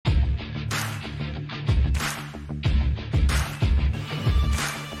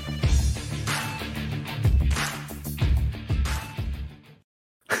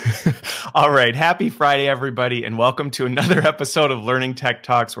All right. Happy Friday, everybody, and welcome to another episode of Learning Tech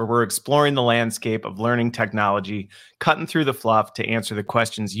Talks, where we're exploring the landscape of learning technology, cutting through the fluff to answer the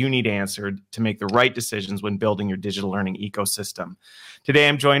questions you need answered to make the right decisions when building your digital learning ecosystem. Today,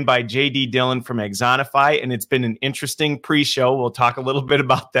 I'm joined by JD Dillon from Axonify, and it's been an interesting pre-show. We'll talk a little bit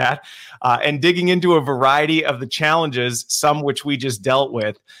about that and digging into a variety of the challenges, some which we just dealt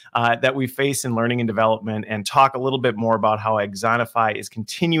with, that we face in learning and development, and talk a little bit more about how Axonify is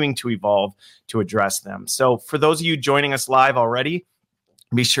continuing to evolve to address them. So for those of you joining us live already,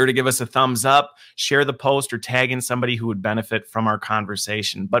 be sure to give us a thumbs up, share the post, or tag in somebody who would benefit from our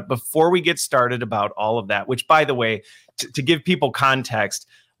conversation. But before we get started about all of that, which, by the way, to give people context,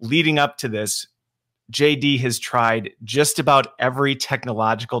 leading up to this, JD has tried just about every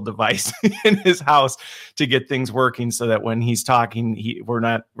technological device in his house to get things working so that when he's talking, we're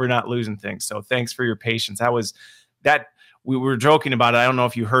not losing things. So thanks for your patience. We were joking about it. I don't know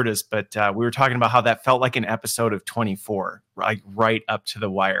if you heard us, but we were talking about how that felt like an episode of 24, like right up to the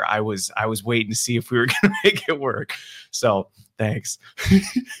wire. I was waiting to see if we were going to make it work. So thanks.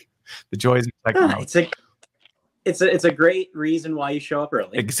 The joys of technology. It's a great reason why you show up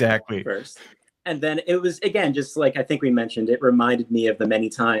early. Exactly. First. And then it was, again, just like I think we mentioned, it reminded me of the many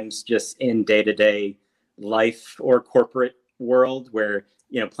times just in day-to-day life or corporate world where,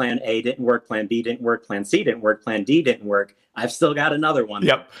 plan A didn't work, plan B didn't work, plan C didn't work, plan D didn't work. I've still got another one.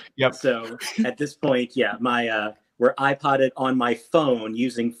 Yep. So at this point, we're iPodded on my phone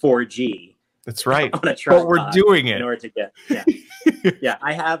using 4G. That's right. On a tripod, but we're doing it in order to get. Yeah.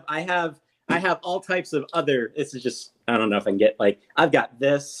 I have all types of other. This is just. I don't know if I can get I've got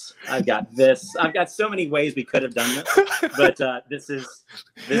this. I've got so many ways we could have done this, but this is.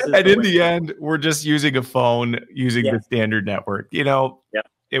 And in the end, we're just using a phone using the standard network.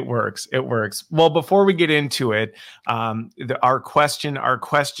 It works. Well, before we get into it, our question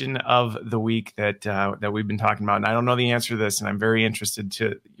of the week that we've been talking about, and I don't know the answer to this, and I'm very interested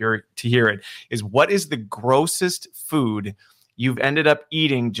to hear it, is what is the grossest food you've ended up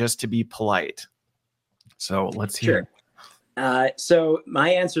eating just to be polite? So let's hear. So my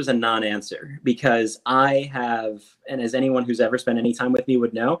answer is a non-answer because I have, and as anyone who's ever spent any time with me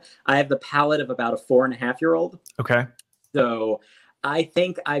would know, I have the palate of about a 4.5-year-old. Okay. So I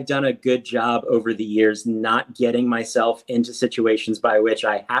think I've done a good job over the years not getting myself into situations by which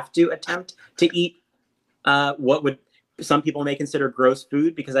I have to attempt to eat what would some people may consider gross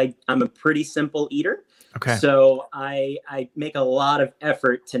food because I'm a pretty simple eater. Okay. So I make a lot of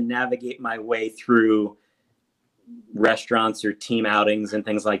effort to navigate my way through restaurants or team outings and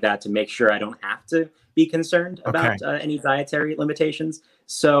things like that to make sure I don't have to be concerned about any dietary limitations.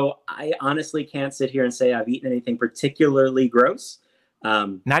 So I honestly can't sit here and say I've eaten anything particularly gross.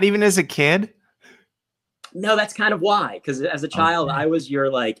 Not even as a kid? No, that's kind of why. Because as a child, I was your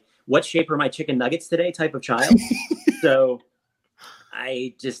what shape are my chicken nuggets today type of child. So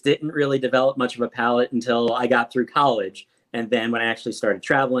I just didn't really develop much of a palate until I got through college. And then when I actually started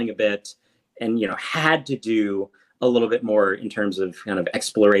traveling a bit and, had to do a little bit more in terms of kind of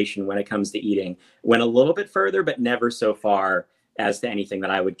exploration when it comes to eating, went a little bit further, but never so far as to anything that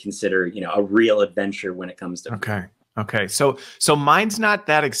I would consider, a real adventure when it comes to food. Okay. So mine's not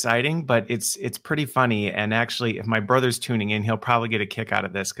that exciting, but it's pretty funny. And actually, if my brother's tuning in, he'll probably get a kick out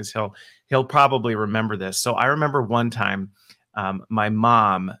of this because he'll probably remember this. So I remember one time my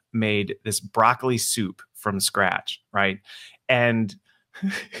mom made this broccoli soup from scratch, right? And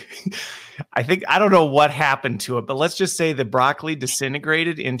I don't know what happened to it, but let's just say the broccoli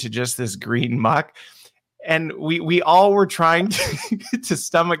disintegrated into just this green muck. And we all were trying to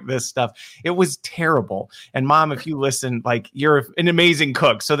stomach this stuff. It was terrible. And Mom, if you listen, you're an amazing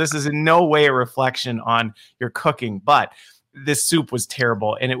cook. So this is in no way a reflection on your cooking, but this soup was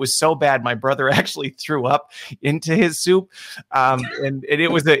terrible. And it was so bad, my brother actually threw up into his soup. And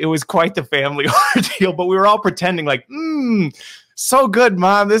it was quite the family ordeal, but we were all pretending so good,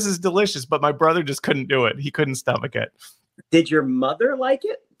 Mom, this is delicious. But my brother just couldn't do it. He couldn't stomach it. Did your mother like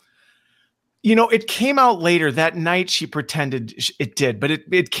it? It came out later. That night she pretended it did, but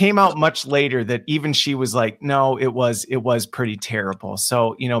it came out much later that even she was like, no, it was pretty terrible.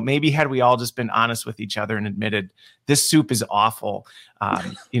 So, maybe had we all just been honest with each other and admitted this soup is awful,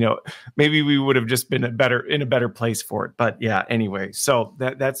 maybe we would have just been in a better place for it. But yeah, anyway, so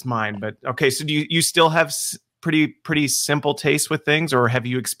that's mine. But okay. So do you still have pretty simple taste with things, or have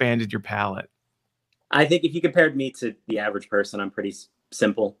you expanded your palate? I think if you compared me to the average person, I'm pretty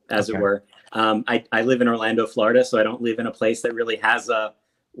simple, as it were. I live in Orlando, Florida, so I don't live in a place that really has a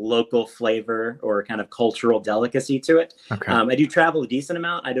local flavor or kind of cultural delicacy to it. Okay. I do travel a decent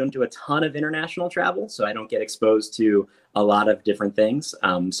amount. I don't do a ton of international travel, so I don't get exposed to a lot of different things.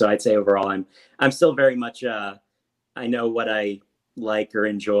 So I'd say overall, I'm still very much, I know what I like or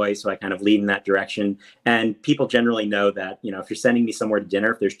enjoy, so I kind of lead in that direction. And people generally know that, if you're sending me somewhere to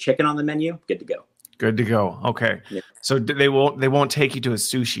dinner, if there's chicken on the menu, good to go. Good to go. Okay. Yeah. So they won't take you to a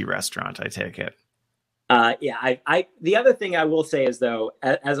sushi restaurant, I take it. Yeah. I the other thing I will say is, though,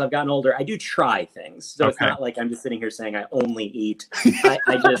 as I've gotten older, I do try things. So It's not like I'm just sitting here saying I only eat.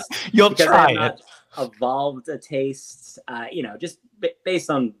 I just you'll try I have not evolved a taste. Just based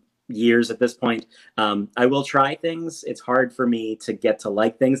on years at this point, I will try things. It's hard for me to get to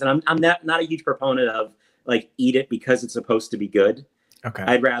like things, and I'm not a huge proponent of like eat it because it's supposed to be good. Okay.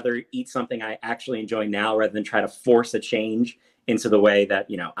 I'd rather eat something I actually enjoy now rather than try to force a change into the way that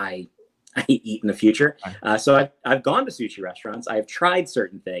I eat in the future. So I've gone to sushi restaurants. I've tried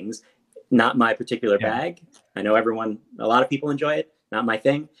certain things, not my particular bag. I know a lot of people enjoy it. Not my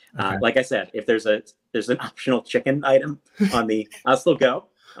thing. Okay. Like I said, if there's an optional chicken item I'll still go.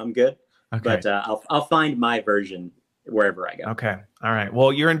 I'm good. Okay. But I'll find my version wherever I go. Okay. All right.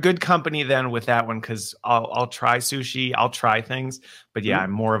 Well, you're in good company then with that one, because I'll try sushi. I'll try things, but yeah,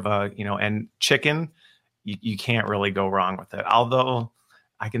 I'm more of a, and chicken, you can't really go wrong with it. Although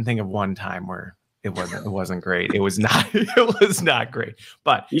I can think of one time where it wasn't great. It was not great.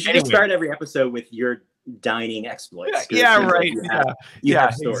 But you should start every episode with your dining exploits. Yeah, right.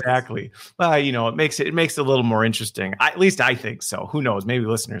 Exactly. Well, it makes it a little more interesting. At least I think so. Who knows? Maybe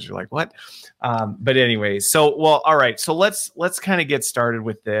listeners are like, what? But anyway, all right. So let's kind of get started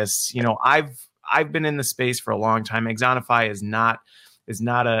with this. I've been in the space for a long time. Axonify is not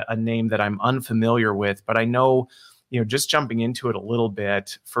a name that I'm unfamiliar with, but I know, just jumping into it a little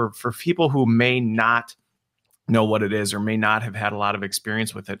bit for people who may not know what it is or may not have had a lot of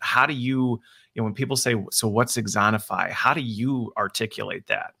experience with it. How do you, when people say, so what's Axonify, how do you articulate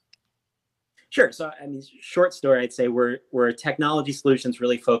that? Sure. So, short story, I'd say we're technology solutions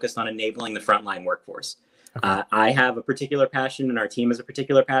really focused on enabling the frontline workforce. Okay. I have a particular passion, and our team has a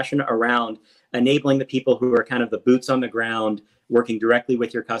particular passion around enabling the people who are kind of the boots on the ground, working directly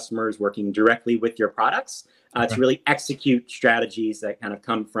with your customers, working directly with your products, to really execute strategies that kind of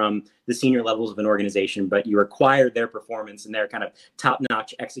come from the senior levels of an organization, but you require their performance and their kind of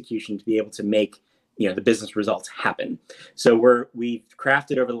top-notch execution to be able to make the business results happen. So we've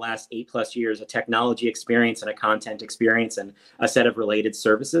crafted over the last 8+ years a technology experience and a content experience and a set of related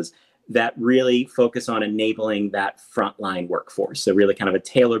services that really focus on enabling that frontline workforce. So really kind of a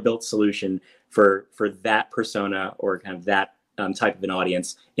tailor-built solution for that persona or kind of that type of an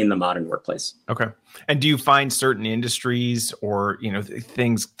audience in the modern workplace. Okay. And do you find certain industries or,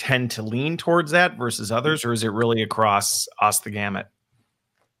 things tend to lean towards that versus others, or is it really across the gamut?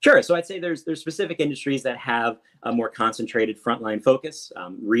 Sure. So I'd say there's specific industries that have a more concentrated frontline focus.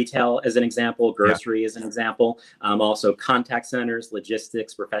 Retail as an example, grocery as an example, also contact centers,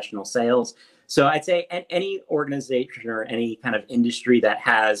 logistics, professional sales. So I'd say any organization or any kind of industry that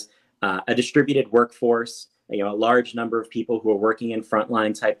has a distributed workforce, a large number of people who are working in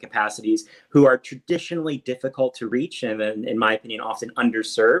frontline type capacities who are traditionally difficult to reach and then, in my opinion, often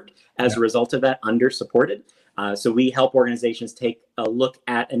underserved as a result of that, under-supported. So we help organizations take a look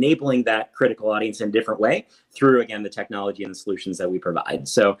at enabling that critical audience in a different way through, again, the technology and the solutions that we provide.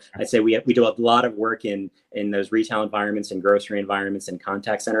 So I'd say we do a lot of work in those retail environments and grocery environments and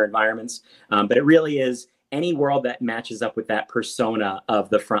contact center environments. But it really is any world that matches up with that persona of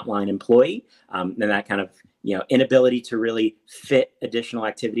the frontline employee, and that kind of inability to really fit additional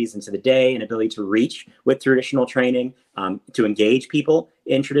activities into the day, and ability to reach with traditional training, to engage people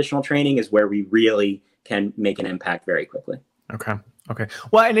in traditional training is where we really can make an impact very quickly. Okay.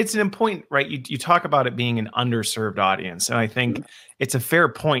 Well, and it's an important, right? You talk about it being an underserved audience. And I think it's a fair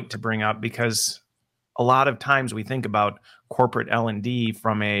point to bring up, because a lot of times we think about corporate L&D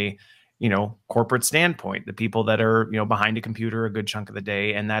from a, corporate standpoint, the people that are, behind a computer a good chunk of the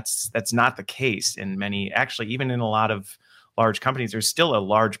day. And that's not the case in many, actually, even in a lot of large companies, there's still a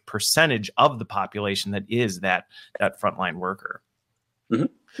large percentage of the population that is that frontline worker.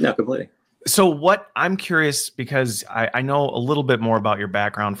 Mm-hmm. No, completely. So what I'm curious, because I know a little bit more about your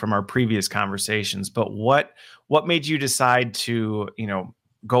background from our previous conversations, but what made you decide to,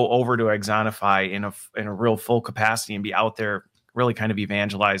 go over to Axonify in a real full capacity and be out there really kind of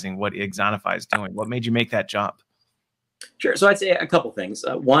evangelizing what Axonify is doing? What made you make that jump? Sure. So I'd say a couple things.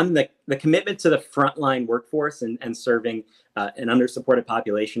 One, the commitment to the frontline workforce and serving an under-supported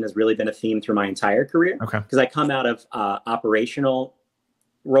population has really been a theme through my entire career. Okay. Because I come out of operational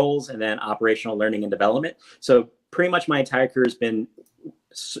roles and then operational learning and development. So pretty much my entire career has been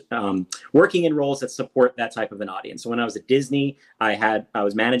working in roles that support that type of an audience. So when I was at Disney, I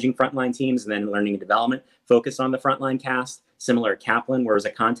was managing frontline teams, and then learning and development focused on the frontline cast. Similar at Kaplan, where it was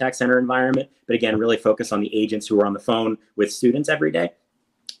a contact center environment, but again, really focused on the agents who were on the phone with students every day.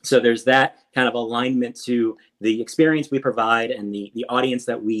 So there's that kind of alignment to the experience we provide, and the audience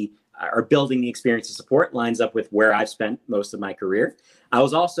that we are building the experience to support lines up with where I've spent most of my career. I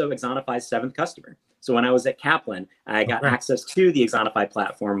was also Axonify's 7th customer. So when I was at Kaplan, I got access to the Axonify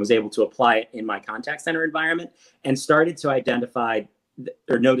platform, was able to apply it in my contact center environment, and started to identify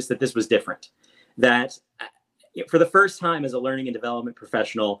or notice that this was different. That for the first time as a learning and development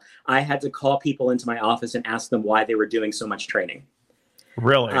professional, I had to call people into my office and ask them why they were doing so much training.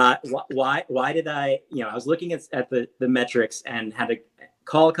 Really? Why did I was looking at the metrics and had to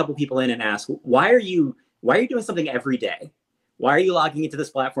call a couple people in and ask, why are you doing something every day? Why are you logging into this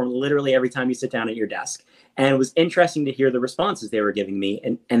platform literally every time you sit down at your desk? And it was interesting to hear the responses they were giving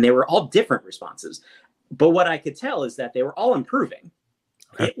me, and they were all different responses. But what I could tell is that they were all improving.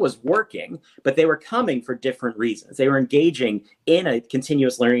 Okay. It was working, but they were coming for different reasons. They were engaging in a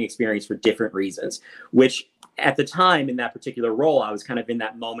continuous learning experience for different reasons, which at the time in that particular role, I was kind of in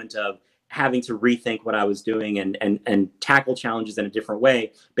that moment of having to rethink what I was doing and tackle challenges in a different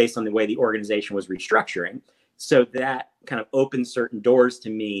way based on the way the organization was restructuring. So that kind of opened certain doors to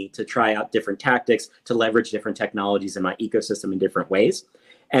me to try out different tactics, to leverage different technologies in my ecosystem in different ways.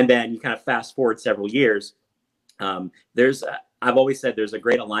 And then you kind of fast forward several years. I've always said there's a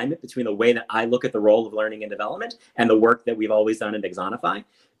great alignment between the way that I look at the role of learning and development and the work that we've always done at Axonify.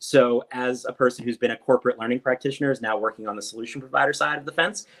 So as a person who's been a corporate learning practitioner, is now working on the solution provider side of the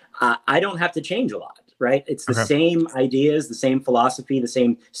fence, I don't have to change a lot, right? It's the same ideas, the same philosophy, the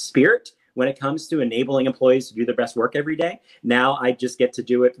same spirit when it comes to enabling employees to do their best work every day. Now I just get to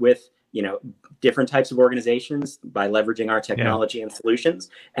do it with, different types of organizations by leveraging our technology and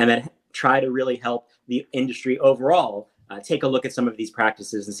solutions, and then try to really help the industry overall take a look at some of these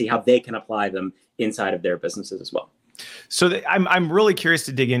practices and see how they can apply them inside of their businesses as well. So I'm really curious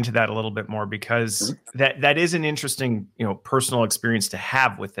to dig into that a little bit more, because that is an interesting, personal experience to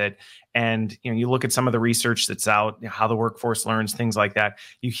have with it. And, you look at some of the research that's out, how the workforce learns, things like that.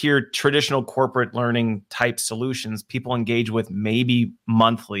 You hear traditional corporate learning type solutions, people engage with maybe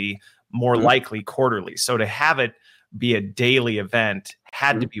monthly, more likely quarterly. So to have it be a daily event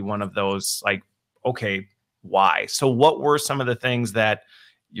had to be one of those, like, okay, why? So what were some of the things that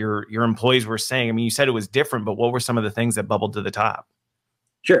your employees were saying? I mean, you said it was different, but what were some of the things that bubbled to the top?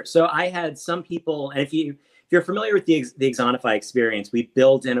 Sure. So I had some people, and if you're familiar with the Axonify experience, we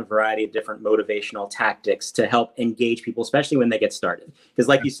build in a variety of different motivational tactics to help engage people, especially when they get started. Because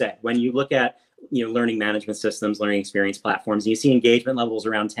like you said, when you look at learning management systems, learning experience platforms, and you see engagement levels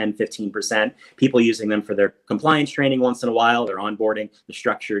around 10, 15%, people using them for their compliance training once in a while, their onboarding, the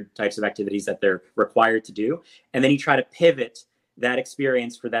structured types of activities that they're required to do. And then you try to pivot that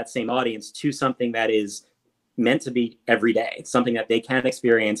experience for that same audience to something that is meant to be every day, something that they can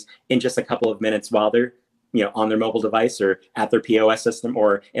experience in just a couple of minutes while they're on their mobile device or at their POS system,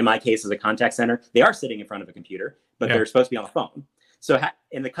 or in my case as a contact center, they are sitting in front of a computer, but they're supposed to be on the phone. So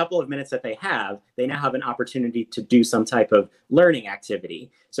in the couple of minutes that they now have an opportunity to do some type of learning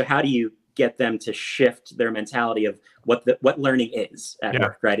activity. So how do you get them to shift their mentality of what learning is at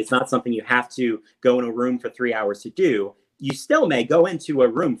work, right? It's not something you have to go in a room for 3 hours to do. You still may go into a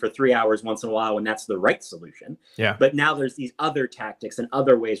room for 3 hours once in a while when that's the right solution. Yeah. But now there's these other tactics and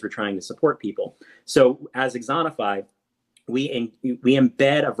other ways we're trying to support people. So as Axonify, we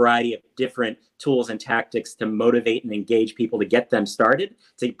embed a variety of different tools and tactics to motivate and engage people, to get them started,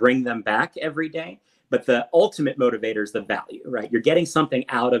 to bring them back every day. But the ultimate motivator is the value, right? You're getting something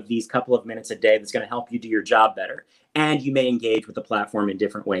out of these couple of minutes a day that's going to help you do your job better. And you may engage with the platform in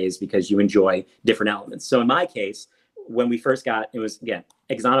different ways because you enjoy different elements. So in my case, when we first it was, again,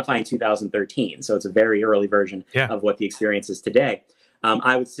 Axonify in 2013. So it's a very early version of what the experience is today.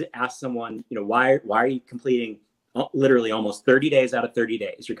 I would ask someone, why are you completing literally almost 30 days out of 30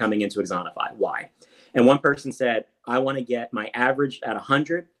 days? You're coming into Axonify. Why? And one person said, I want to get my average at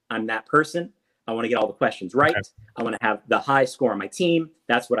 100. I'm that person. I want to get all the questions right. Okay. I want to have the high score on my team.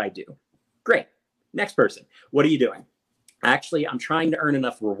 That's what I do. Great. Next person. What are you doing? Actually, I'm trying to earn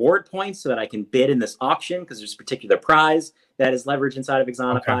enough reward points so that I can bid in this auction, because there's a particular prize that is leveraged inside of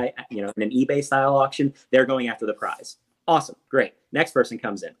Axonify. Okay. In an eBay style auction, they're going after the prize. Awesome. Great. Next person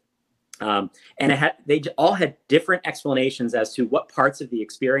comes in. And they all had different explanations as to what parts of the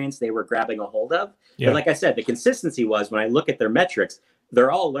experience they were grabbing a hold of. Yeah. But like I said, the consistency was, when I look at their metrics,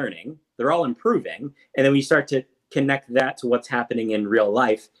 they're all learning, they're all improving. And then when you start to connect that to what's happening in real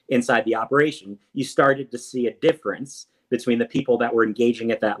life inside the operation, you started to see a difference between the people that were engaging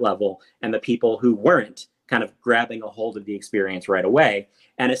at that level and the people who weren't kind of grabbing a hold of the experience right away.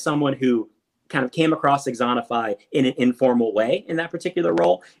 And as someone who kind of came across Axonify in an informal way in that particular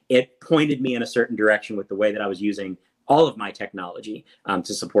role, it pointed me in a certain direction with the way that I was using all of my technology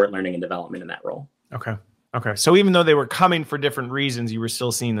to support learning and development in that role. Okay. Okay. So even though they were coming for different reasons, you were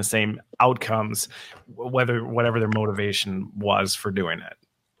still seeing the same outcomes, whatever their motivation was for doing it.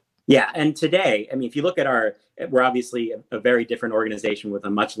 Yeah. And today, I mean, if you look at we're obviously a very different organization with a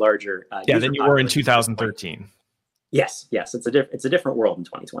much larger than you were in 2013. Yes. It's a different world in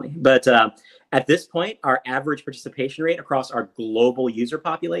 2020. But at this point, our average participation rate across our global user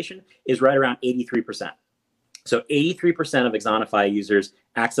population is right around 83%. So 83% of Axonify users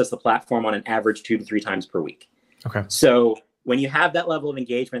access the platform on an average 2 to 3 times per week. Okay. So when you have that level of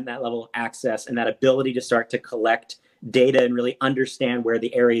engagement, that level of access, and that ability to start to collect data and really understand where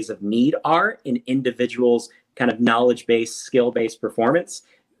the areas of need are in individuals' kind of knowledge-based, skill-based performance,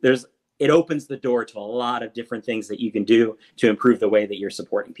 it opens the door to a lot of different things that you can do to improve the way that you're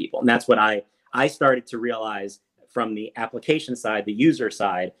supporting people. And that's what I started to realize from the application side, the user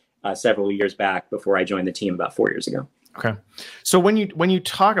side, several years back before I joined the team about 4 years ago. Okay. So when you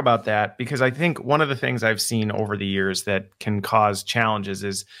talk about that, because I think one of the things I've seen over the years that can cause challenges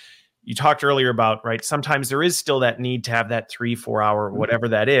is you talked earlier about, right, sometimes there is still that need to have that 3-4 hour, whatever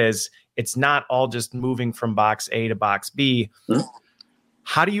that is. It's not all just moving from box A to box B. Mm-hmm.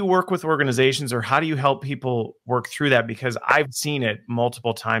 How do you work with organizations, or how do you help people work through that? Because I've seen it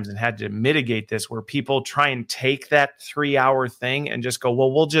multiple times and had to mitigate this, where people try and take that 3 hour thing and just go,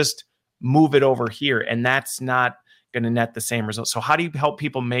 well, we'll just move it over here. And that's not going to net the same result. So how do you help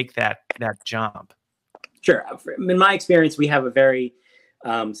people make that jump? Sure. In my experience, we have a very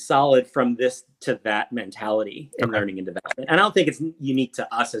solid from this to that mentality in learning and development. And I don't think it's unique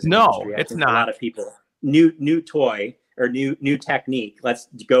to us as an industry. It's not. A lot of people, new toy or new technique. Let's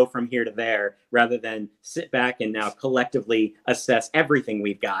go from here to there, rather than sit back and now collectively assess everything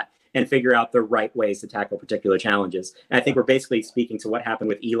we've got and figure out the right ways to tackle particular challenges. And I think we're basically speaking to what happened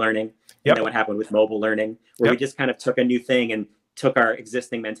with e-learning and then what happened with mobile learning, where we just kind of took a new thing and took our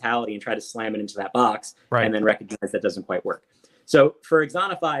existing mentality and tried to slam it into that box and then recognize that doesn't quite work. So for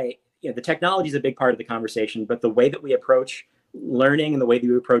Axonify, the technology is a big part of the conversation, but the way that we approach learning and the way that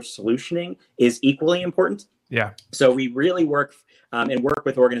we approach solutioning is equally important. Yeah. So we really work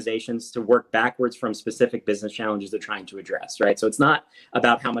with organizations to work backwards from specific business challenges they're trying to address, right? So it's not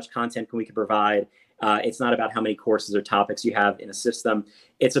about how much content we can provide. It's not about how many courses or topics you have in a system.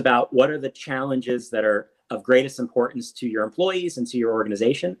 It's about what are the challenges that are of greatest importance to your employees and to your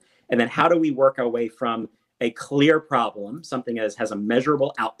organization. And then how do we work our way from a clear problem, something that has a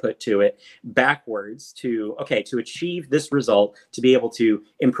measurable output to it, backwards to achieve this result, to be able to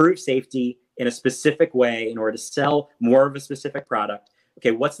improve safety in a specific way in order to sell more of a specific product. Okay,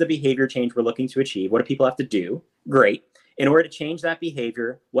 what's the behavior change we're looking to achieve? What do people have to do? Great. In order to change that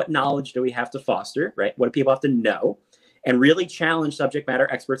behavior, what knowledge do we have to foster, right? What do people have to know? And really challenge subject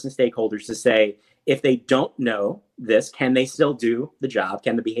matter experts and stakeholders to say, if they don't know this, can they still do the job?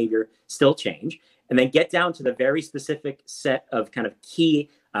 Can the behavior still change? And then get down to the very specific set of kind of key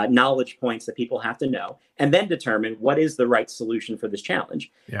knowledge points that people have to know, and then determine what is the right solution for this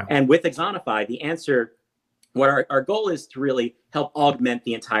challenge. Yeah. And with Axonify, the answer, what our goal is to really help augment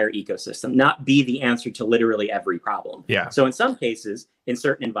the entire ecosystem, not be the answer to literally every problem. Yeah. So in some cases, in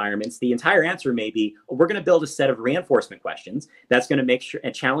certain environments, the entire answer may be, we're going to build a set of reinforcement questions that's going to make sure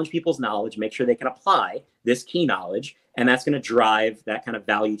and challenge people's knowledge, make sure they can apply this key knowledge, and that's going to drive that kind of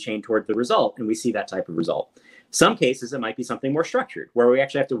value chain toward the result. And we see that type of result. Some cases, it might be something more structured, where we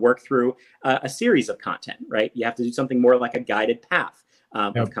actually have to work through a series of content, right? You have to do something more like a guided path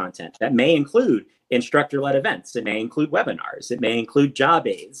of content that may include instructor-led events. It may include webinars. It may include job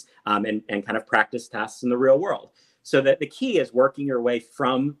aids and kind of practice tasks in the real world. So that the key is working your way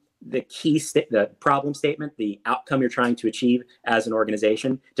from the the problem statement, the outcome you're trying to achieve as an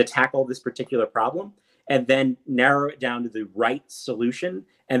organization to tackle this particular problem, and then narrow it down to the right solution,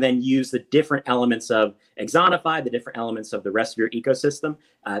 and then use the different elements of Axonify, the different elements of the rest of your ecosystem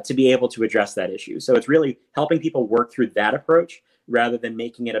to be able to address that issue. So it's really helping people work through that approach rather than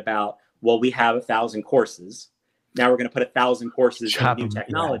making it about, well, we have 1,000 courses. Now we're going to put 1,000 courses in new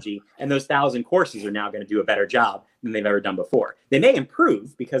technology, and those 1,000 courses are now going to do a better job than they've ever done before. They may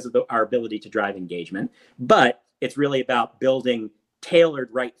improve because of our ability to drive engagement, but it's really about building tailored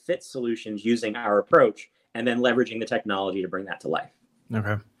right fit solutions using our approach and then leveraging the technology to bring that to life.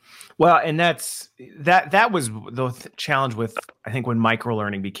 Okay. Well, and that was the challenge with, I think, when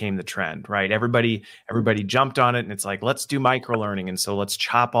microlearning became the trend, right? Everybody jumped on it, and it's like, let's do microlearning, and so let's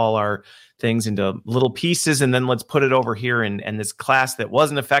chop all our things into little pieces, and then let's put it over here. And this class that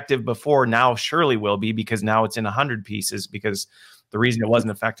wasn't effective before now surely will be, because now it's in 100 pieces, because the reason it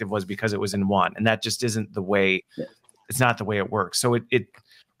wasn't effective was because it was in one, and that just isn't the way. It's not the way it works. So it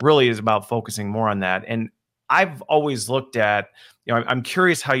really is about focusing more on that. And I've always looked at, I'm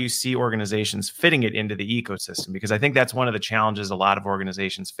curious how you see organizations fitting it into the ecosystem, because I think that's one of the challenges a lot of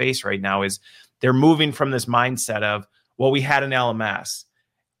organizations face right now is they're moving from this mindset of, well, we had an LMS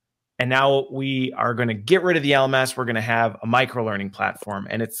and now we are going to get rid of the LMS. We're going to have a microlearning platform.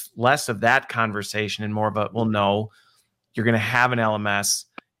 And it's less of that conversation and more of a, well, no, you're going to have an LMS.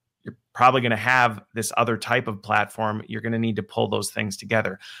 You're probably going to have this other type of platform. You're going to need to pull those things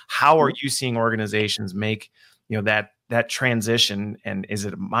together. How are you seeing organizations make, that transition? And is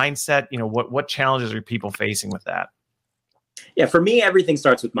it a mindset? What challenges are people facing with that? Yeah, for me, everything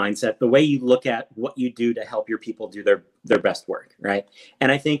starts with mindset. The way you look at what you do to help your people do their best work, right? And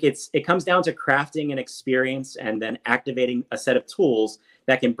I think it comes down to crafting an experience and then activating a set of tools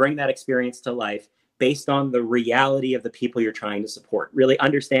that can bring that experience to life based on the reality of the people you're trying to support. Really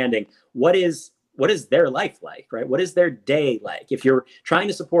understanding what is their life like, right? What is their day like? If you're trying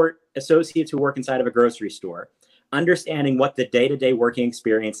to support associates who work inside of a grocery store, understanding what the day-to-day working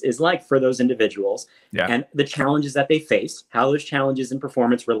experience is like for those individuals and the challenges that they face, how those challenges and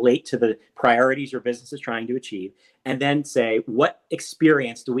performance relate to the priorities your business is trying to achieve, and then say, what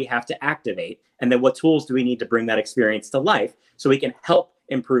experience do we have to activate? And then what tools do we need to bring that experience to life so we can help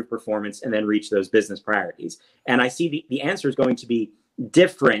improve performance and then reach those business priorities? And I see the answer is going to be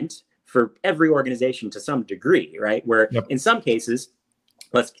different for every organization to some degree, right? Where in some cases,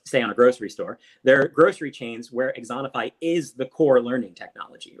 let's say on a grocery store, there are grocery chains where Axonify is the core learning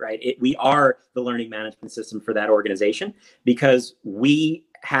technology, right? We are the learning management system for that organization because we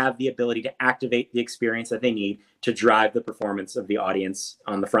have the ability to activate the experience that they need to drive the performance of the audience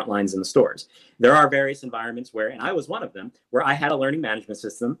on the front lines in the stores. There are various environments where, and I was one of them, where I had a learning management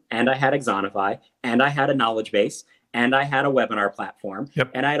system and I had Axonify and I had a knowledge base and I had a webinar platform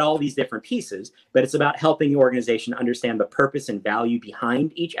and I had all these different pieces, but it's about helping the organization understand the purpose and value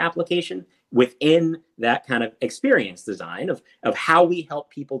behind each application within that kind of experience design of how we help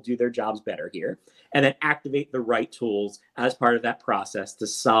people do their jobs better here, and then activate the right tools as part of that process to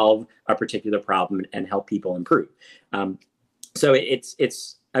solve a particular problem and help people improve. So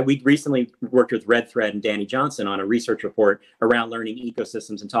we recently worked with Red Thread and Danny Johnson on a research report around learning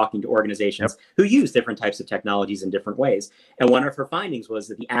ecosystems and talking to organizations who use different types of technologies in different ways. And one of her findings was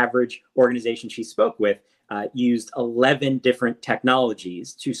that the average organization she spoke with used 11 different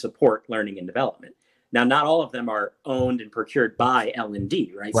technologies to support learning and development. Now, not all of them are owned and procured by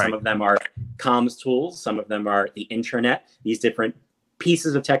L&D, right? Some of them are comms tools. Some of them are the intranet, these different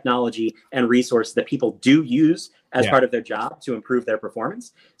pieces of technology and resources that people do use as part of their job to improve their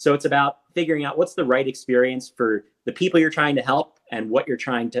performance. So it's about figuring out what's the right experience for the people you're trying to help and what you're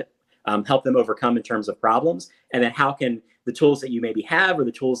trying to help them overcome in terms of problems. And then how can the tools that you maybe have or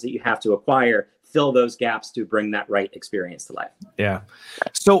the tools that you have to acquire fill those gaps to bring that right experience to life. Yeah.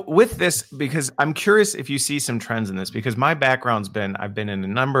 So with this, because I'm curious if you see some trends in this, because my background's been, I've been in a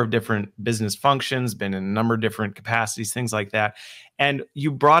number of different business functions, been in a number of different capacities, things like that. And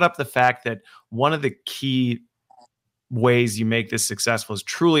you brought up the fact that one of the key ways you make this successful is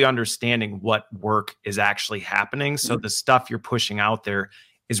truly understanding what work is actually happening. So the stuff you're pushing out there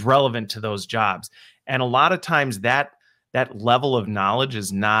is relevant to those jobs. And a lot of times that level of knowledge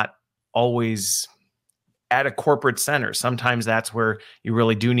is not always at a corporate center. Sometimes that's where you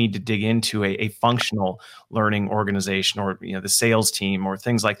really do need to dig into a functional learning organization or the sales team or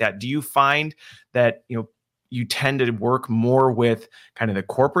things like that. Do you find that you tend to work more with kind of the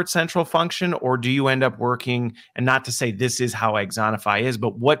corporate central function, or do you end up working, and not to say this is how Axonify is,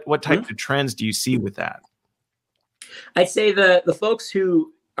 but what types of trends do you see with that? I'd say the folks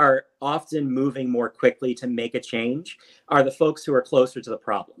who are often moving more quickly to make a change are the folks who are closer to the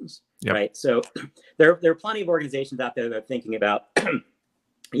problems, right? So there are plenty of organizations out there that are thinking about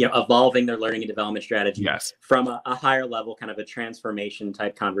evolving their learning and development strategy from a higher level, kind of a transformation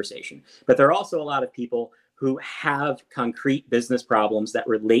type conversation. But there are also a lot of people who have concrete business problems that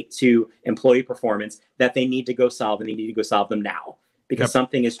relate to employee performance that they need to go solve, and they need to go solve them now. Because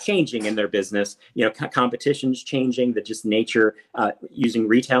something is changing in their business, competition's changing, the just nature, using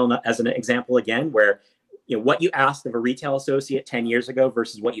retail as an example again, where what you asked of a retail associate 10 years ago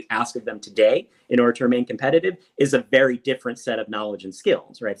versus what you ask of them today in order to remain competitive is a very different set of knowledge and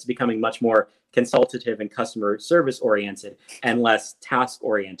skills, right? It's becoming much more consultative and customer service oriented and less task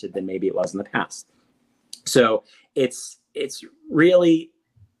oriented than maybe it was in the past. So it's really,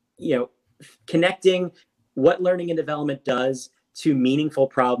 connecting what learning and development does to meaningful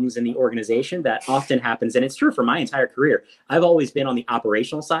problems in the organization that often happens. And it's true for my entire career. I've always been on the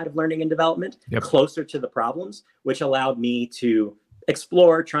operational side of learning and development, closer to the problems, which allowed me to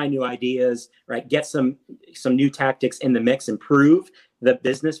explore, try new ideas, right? Get some new tactics in the mix, improve the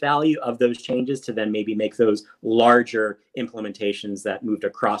business value of those changes to then maybe make those larger implementations that moved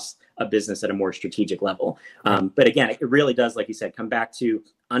across a business at a more strategic level. But again, it really does, like you said, come back to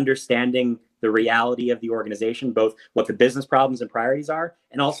understanding the reality of the organization, both what the business problems and priorities are,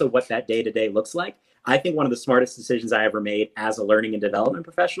 and also what that day-to-day looks like. I think one of the smartest decisions I ever made as a learning and development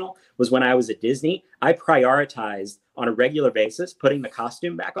professional was when I was at Disney. I prioritized on a regular basis putting the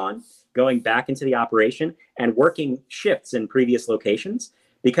costume back on, going back into the operation, and working shifts in previous locations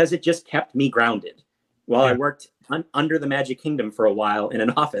because it just kept me grounded while I worked under the Magic Kingdom for a while in an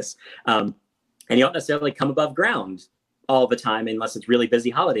office. And you don't necessarily come above ground all the time unless it's really busy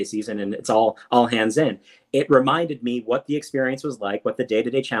holiday season and it's all hands in. It reminded me what the experience was like, what the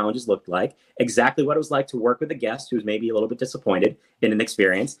day-to-day challenges looked like, exactly what it was like to work with a guest who was maybe a little bit disappointed in an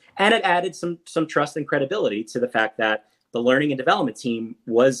experience. And it added some trust and credibility to the fact that the learning and development team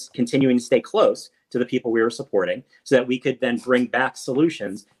was continuing to stay close to the people we were supporting so that we could then bring back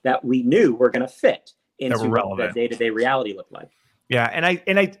solutions that we knew were going to fit into what that day-to-day reality looked like. Yeah.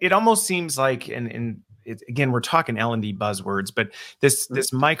 And it almost seems like, again, we're talking L&D buzzwords, but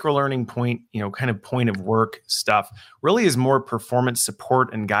this micro learning point, kind of point of work stuff really is more performance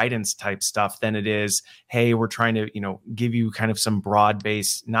support and guidance type stuff than it is, hey, we're trying to, give you kind of some broad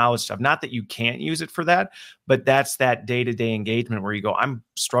based knowledge stuff. Not that you can't use it for that, but that's that day-to-day engagement where you go, I'm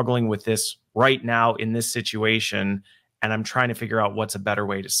struggling with this right now in this situation, and I'm trying to figure out what's a better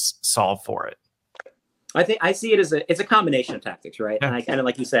way to solve for it. I think I see it as it's a combination of tactics, right? Yeah. And I kind of,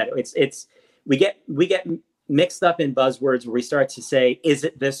 like you said, we get mixed up in buzzwords where we start to say, is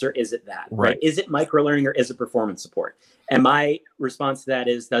it this or is it that? Right? Is it micro learning or is it performance support? And my response to that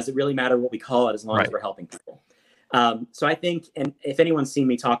is, does it really matter what we call it as long as we're helping people? So I think, and if anyone's seen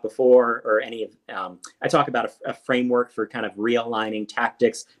me talk before or I talk about a framework for kind of realigning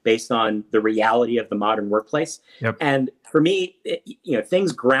tactics based on the reality of the modern workplace. Yep. And for me,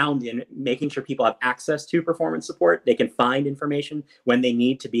 things ground in making sure people have access to performance support. They can find information when they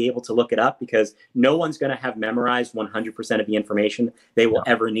need to be able to look it up, because no one's going to have memorized 100% of the information they will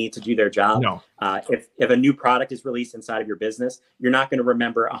ever need to do their job. No. If a new product is released inside of your business, you're not going to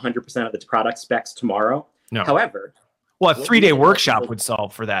remember 100% of the product specs tomorrow. No. However, a 3-day workshop would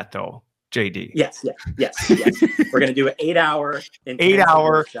solve for that, though, JD. Yes. We're going to do an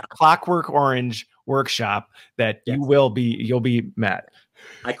 8-hour Clockwork Orange workshop that you'll be met.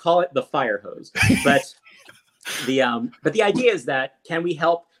 I call it the fire hose, but the idea is that can we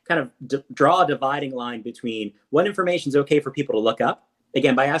help kind of draw a dividing line between what information is okay for people to look up?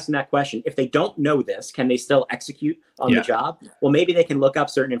 Again, by asking that question, if they don't know this, can they still execute on the job? Well, maybe they can look up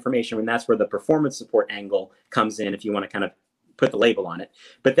certain information, and that's where the performance support angle comes in, if you want to kind of put the label on it.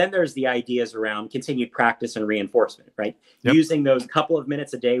 But then there's the ideas around continued practice and reinforcement, right? Yep. Using those couple of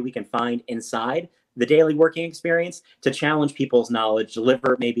minutes a day we can find inside the daily working experience to challenge people's knowledge,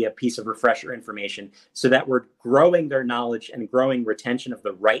 deliver maybe a piece of refresher information so that we're growing their knowledge and growing retention of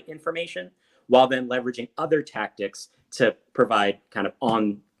the right information, while then leveraging other tactics to provide kind of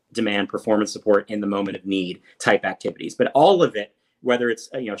on-demand performance support in the moment of need type activities. But all of it, whether it's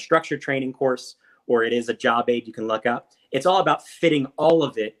a structured training course or it is a job aid you can look up, it's all about fitting all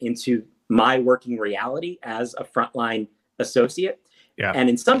of it into my working reality as a frontline associate. Yeah. And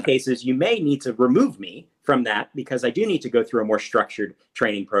in some cases, you may need to remove me from that because I do need to go through a more structured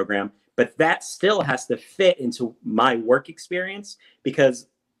training program, but that still has to fit into my work experience, because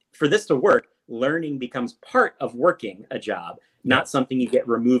for this to work, learning becomes part of working a job, not something you get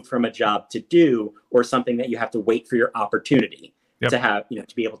removed from a job to do, or something that you have to wait for your opportunity to have,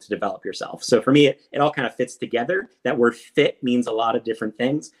 to be able to develop yourself. So for me, it all kind of fits together. That word fit means a lot of different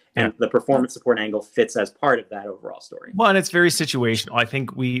things. And the performance support angle fits as part of that overall story. Well, and it's very situational. I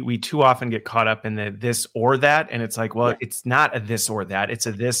think we too often get caught up in the this or that. And it's like, well, it's not a this or that. It's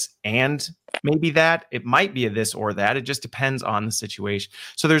a this and maybe that. It might be a this or that. It just depends on the situation.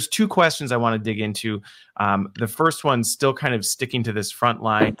 So there's two questions I want to dig into. The first one, still kind of sticking to this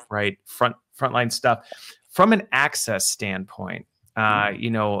frontline, right? Frontline stuff. From an access standpoint,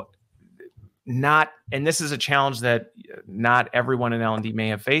 not, and this is a challenge that not everyone in L&D may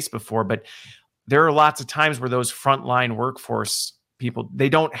have faced before, but there are lots of times where those frontline workforce people, they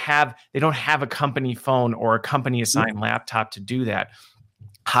don't have a company phone or a company assigned laptop to do that.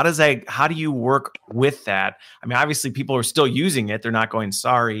 How do you work with that? I mean, obviously people are still using it. They're not going,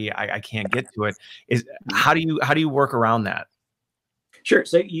 sorry, I can't get to it. How do you work around that? Sure.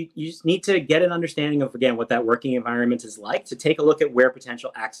 So you just need to get an understanding of, again, what that working environment is like, to take a look at where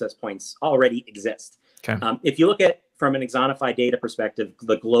potential access points already exist. Okay. If you look at, from an Axonify data perspective,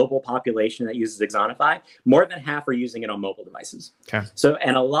 the global population that uses Axonify, more than half are using it on mobile devices. Okay. So,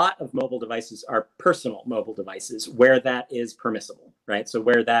 and a lot of mobile devices are personal mobile devices where that is permissible, right? So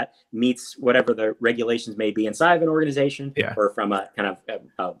where that meets whatever the regulations may be inside of an organization, or from a kind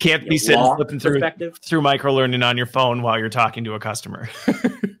of can't be sitting flipping through microlearning on your phone while you're talking to a customer.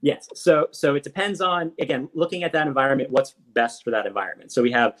 Yes. So it depends on, again, looking at that environment, what's best for that environment. So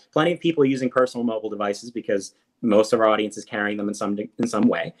we have plenty of people using personal mobile devices because most of our audience is carrying them in some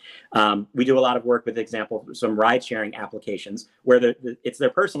way. We do a lot of work with, example, some ride sharing applications where it's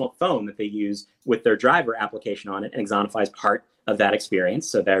their personal phone that they use with their driver application on it, and Axonify is part of that experience.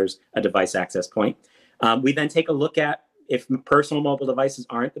 So there's a device access point. We then take a look at, if personal mobile devices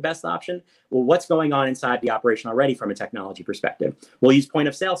aren't the best option, well, what's going on inside the operation already from a technology perspective? We'll use point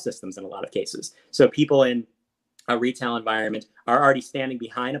of sale systems in a lot of cases. So people in a retail environment are already standing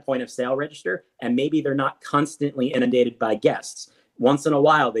behind a point of sale register, and maybe they're not constantly inundated by guests. Once in a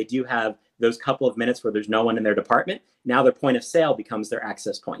while, they do have those couple of minutes where there's no one in their department. Now their point of sale becomes their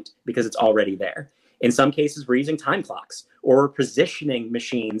access point because it's already there. In some cases, we're using time clocks, or we're positioning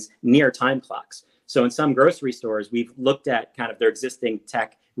machines near time clocks. So in some grocery stores, we've looked at kind of their existing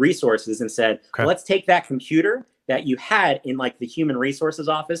tech resources and said, okay, let's take that computer that you had in like the human resources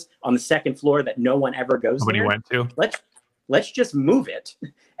office on the second floor that no one ever goes Nobody near. went to. Let's just move it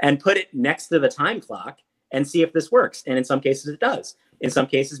and put it next to the time clock and see if this works. And in some cases it does. In some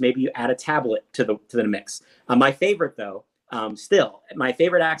cases, maybe you add a tablet to the mix. My favorite though, my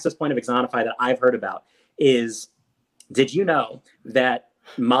favorite access point of Axonify that I've heard about is, did you know that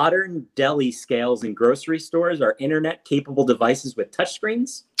modern deli scales in grocery stores are internet capable devices with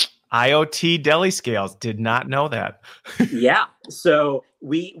touchscreens? IoT deli scales. Did not know that. Yeah. So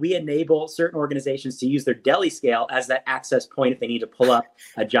we enable certain organizations to use their deli scale as that access point if they need to pull up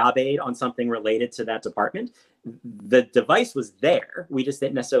a job aid on something related to that department. The device was there. We just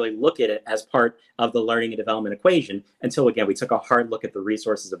didn't necessarily look at it as part of the learning and development equation until, again, we took a hard look at the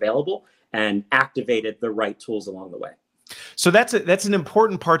resources available and activated the right tools along the way. So that's an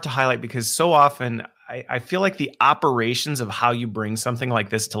important part to highlight, because so often I feel like the operations of how you bring something like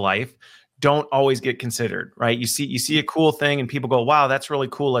this to life don't always get considered, right? You see a cool thing and people go, wow, that's really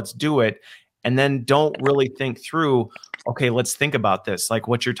cool, let's do it. And then don't really think through, okay, let's think about this. Like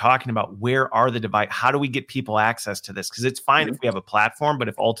what you're talking about, where are the device? How do we get people access to this? Because it's fine if we have a platform, but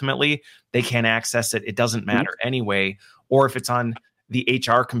if ultimately they can't access it, it doesn't matter anyway. Or if it's on the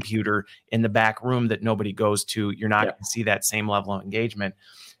HR computer in the back room that nobody goes to, you're not going to see that same level of engagement.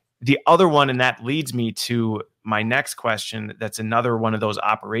 The other one, and that leads me to my next question, that's another one of those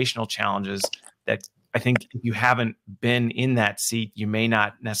operational challenges that I think if you haven't been in that seat, you may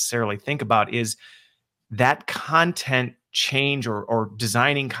not necessarily think about, is that content change or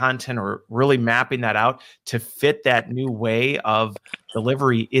designing content or really mapping that out to fit that new way of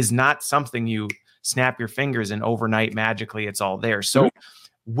delivery is not something you snap your fingers and overnight magically it's all there. So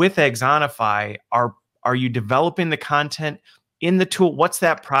with Axonify, are you developing the content in the tool? What's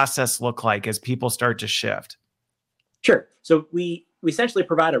that process look like as people start to shift? Sure. So we essentially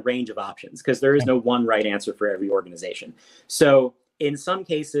provide a range of options because there is no one right answer for every organization. So in some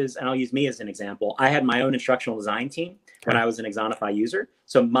cases, and I'll use me as an example, I had my own instructional design team when I was an Axonify user.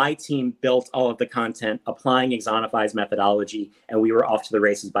 So my team built all of the content applying Axonify's methodology, and we were off to the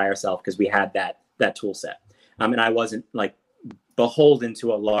races by ourselves because we had that tool set. And I wasn't like beholden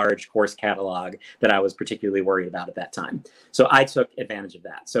to a large course catalog that I was particularly worried about at that time. So I took advantage of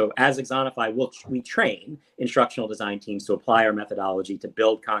that. So as Axonify, we train instructional design teams to apply our methodology to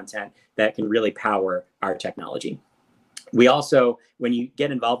build content that can really power our technology. We also, when you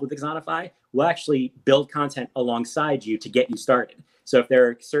get involved with Axonify, we'll actually build content alongside you to get you started. So if there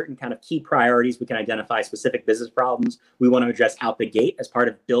are certain kind of key priorities, we can identify specific business problems we want to address out the gate as part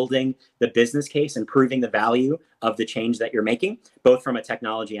of building the business case and proving the value of the change that you're making, both from a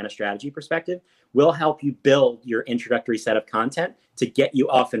technology and a strategy perspective. We'll help you build your introductory set of content to get you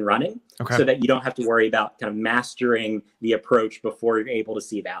off and running so that you don't have to worry about kind of mastering the approach before you're able to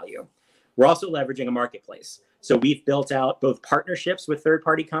see value. We're also leveraging a marketplace. So we've built out both partnerships with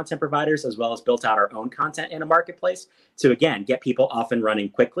third-party content providers as well as built out our own content in a marketplace to, again, get people off and running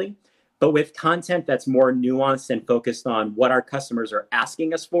quickly. but with content that's more nuanced and focused on what our customers are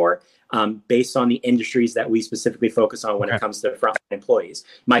asking us for, based on the industries that we specifically focus on when it comes to frontline employees.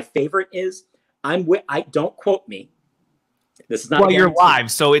 My favorite is, I don't quote me. This is not. Well, you're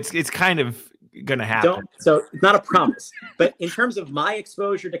live, so it's kind of gonna happen. So it's not a promise. But in terms of my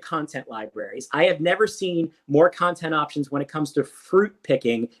exposure to content libraries, I have never seen more content options when it comes to fruit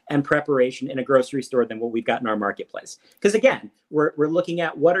picking and preparation in a grocery store than what we've got in our marketplace. Because again, we're looking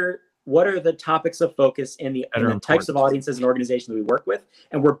at what are the topics of focus in the types of audiences and organizations that we work with,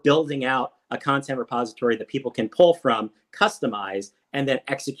 and we're building out a content repository that people can pull from, customize, and then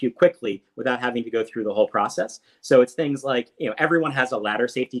execute quickly without having to go through the whole process. So it's things like, everyone has a ladder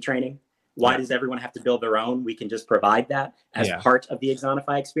safety training. Why does everyone have to build their own? We can just provide that as part of the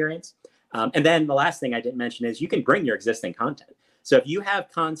Axonify experience. And then the last thing I didn't mention is you can bring your existing content. So if you have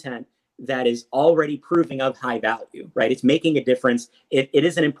content that is already proving of high value, right? It's making a difference. It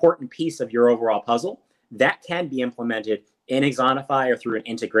is an important piece of your overall puzzle that can be implemented in Axonify or through an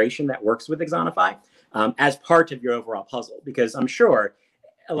integration that works with Axonify as part of your overall puzzle. Because I'm sure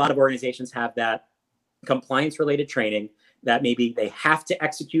a lot of organizations have that compliance-related training that maybe they have to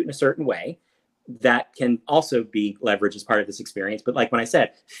execute in a certain way that can also be leveraged as part of this experience. But like when I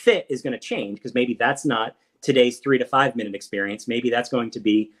said, fit is going to change because maybe that's not today's 3 to 5 minute experience. Maybe that's going to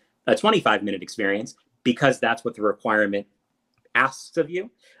be a 25-minute experience because that's what the requirement asks of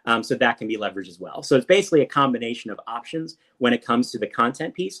you. So that can be leveraged as well. So it's basically a combination of options when it comes to the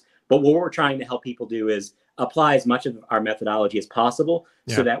content piece. But what we're trying to help people do is apply as much of our methodology as possible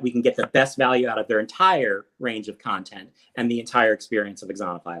so that we can get the best value out of their entire range of content and the entire experience of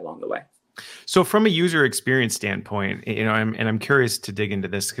Axonify along the way. So from a user experience standpoint, I'm curious to dig into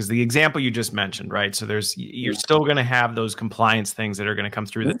this because the example you just mentioned, right? So you're still going to have those compliance things that are going to come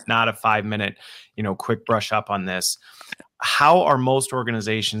through. That's not a 5-minute, quick brush up on this. How are most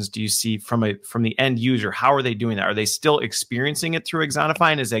organizations, do you see from the end user, how are they doing that? Are they still experiencing it through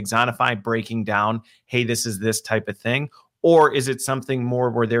Axonify? And is Axonify breaking down, hey, this is this type of thing? Or is it something more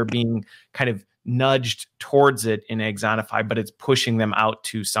where they're being kind of nudged towards it in Axonify, but it's pushing them out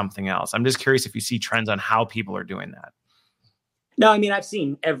to something else? I'm just curious if you see trends on how people are doing that. No, I mean, I've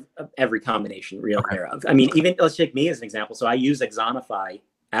seen every combination really thereof. I mean, even let's take me as an example. So I use Axonify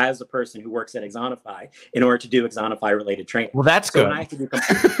as a person who works at Axonify in order to do Axonify related training. Well, that's good. When I have to do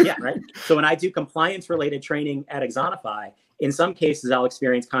So when I do compliance related training at Axonify, in some cases I'll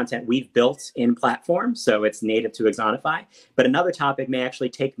experience content we've built in platform, so it's native to Axonify. But another topic may actually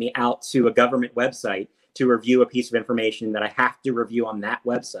take me out to a government website to review a piece of information that I have to review on that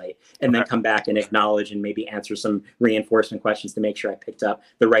website, and then come back and acknowledge and maybe answer some reinforcement questions to make sure I picked up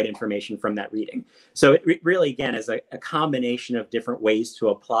the right information from that reading. So it really, again, is a combination of different ways to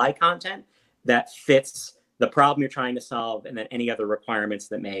apply content that fits the problem you're trying to solve, and then any other requirements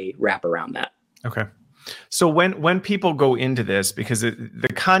that may wrap around that. Okay. So when people go into this, because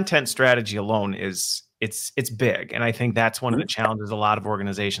the content strategy alone is it's big, and I think that's one of the challenges a lot of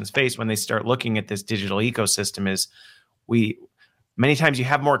organizations face when they start looking at this digital ecosystem. Is many times you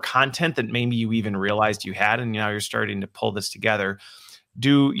have more content than maybe you even realized you had, and now you're starting to pull this together.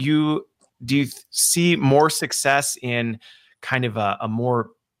 Do you see more success in kind of a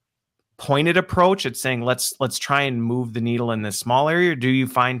more pointed approach at saying let's try and move the needle in this small area? Or do you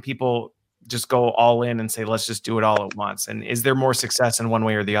find people just go all in and say, let's just do it all at once? And is there more success in one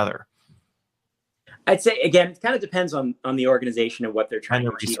way or the other? I'd say, again, it kind of depends on the organization and what they're trying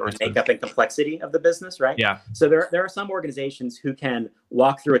to achieve, the makeup and complexity of the business, right? Yeah. So there are some organizations who can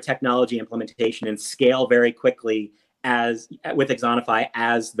walk through a technology implementation and scale very quickly with Axonify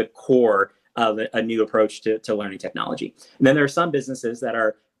as the core of a new approach to learning technology. And then there are some businesses that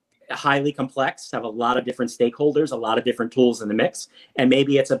are highly complex, have a lot of different stakeholders, a lot of different tools in the mix. And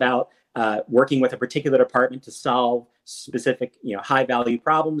maybe it's about working with a particular department to solve specific, high value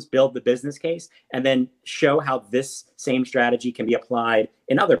problems, build the business case, and then show how this same strategy can be applied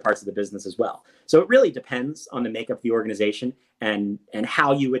in other parts of the business as well. So it really depends on the makeup of the organization and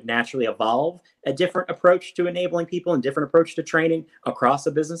how you would naturally evolve a different approach to enabling people and different approach to training across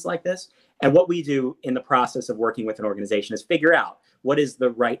a business like this. And what we do in the process of working with an organization is figure out what is the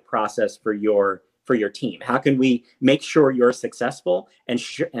right process for your team. How can we make sure you're successful and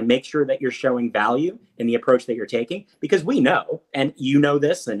make sure that you're showing value in the approach that you're taking? Because we know, and you know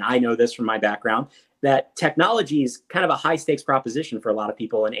this, and I know this from my background, that technology is kind of a high stakes proposition for a lot of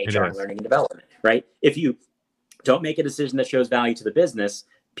people in HR and learning and development, right? If you don't make a decision that shows value to the business,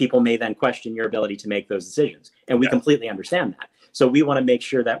 people may then question your ability to make those decisions. And we completely understand that. So we want to make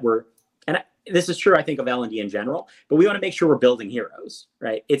sure that this is true, I think, of L&D in general, but we want to make sure we're building heroes,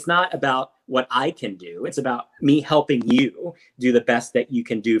 right? It's not about what I can do. It's about me helping you do the best that you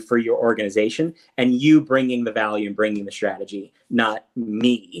can do for your organization, and you bringing the value and bringing the strategy, not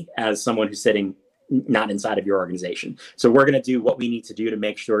me as someone who's sitting not inside of your organization. So we're going to do what we need to do to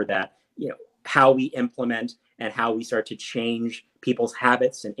make sure that, how we implement and how we start to change people's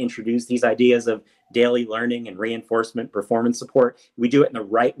habits and introduce these ideas of daily learning and reinforcement, performance support. We do it in the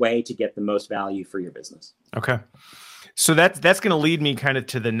right way to get the most value for your business. Okay. So that's going to lead me kind of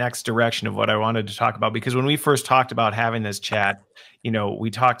to the next direction of what I wanted to talk about, because when we first talked about having this chat,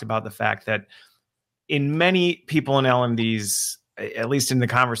 we talked about the fact that in many people in L&Ds, at least in the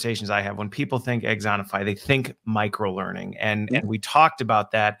conversations I have, when people think Axonify, they think micro-learning. And we talked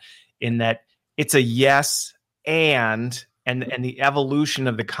about that in that it's a yes and the evolution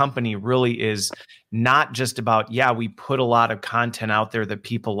of the company really is not just about, we put a lot of content out there that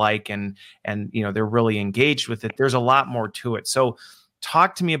people like and they're really engaged with it. There's a lot more to it. So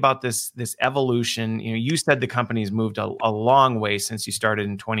talk to me about this evolution. You said the company's moved a long way since you started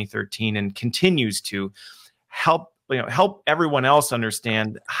in 2013 and continues to help everyone else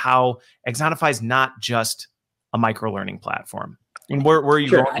understand how Axonify is not just a micro-learning platform. And where are you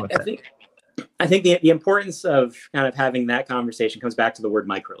going with it? I think the importance of kind of having that conversation comes back to the word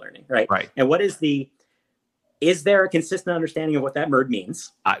micro-learning, right? Right. And is there a consistent understanding of what that word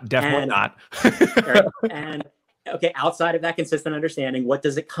means? Definitely not. Right? And okay, outside of that consistent understanding, what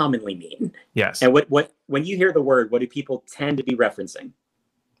does it commonly mean? Yes. And what when you hear the word, what do people tend to be referencing?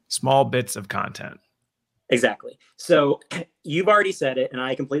 Small bits of content. Exactly. So you've already said it, and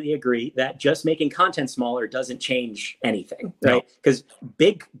I completely agree that just making content smaller doesn't change anything, right? Because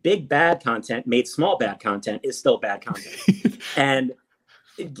big bad content made small bad content is still bad content. And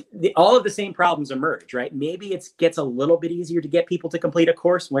all of the same problems emerge, right? Maybe it gets a little bit easier to get people to complete a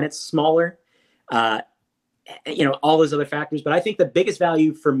course when it's smaller, all those other factors. But I think the biggest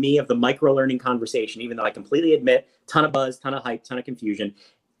value for me of the micro-learning conversation, even though I completely admit, ton of buzz, ton of hype, ton of confusion,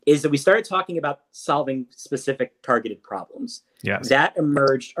 is that we started talking about solving specific targeted problems. Yes. That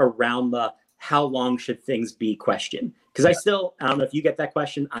emerged around the how long should things be question. Because I don't know if you get that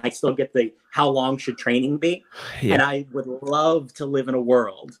question, I still get the how long should training be? Yeah. And I would love to live in a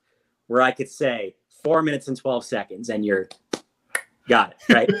world where I could say 4 minutes and 12 seconds and you're got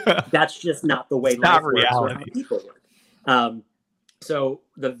it, right? That's just not the way life works or how people work. So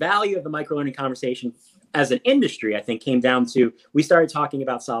the value of the micro-learning conversation as an industry, I think, came down to, we started talking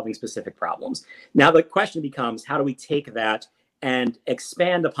about solving specific problems. Now the question becomes, how do we take that and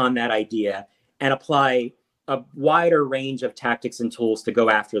expand upon that idea and apply a wider range of tactics and tools to go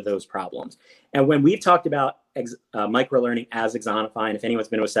after those problems? And when we've talked about micro-learning as Axonify, and if anyone's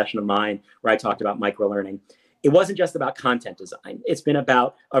been to a session of mine where I talked about micro-learning, it wasn't just about content design. It's been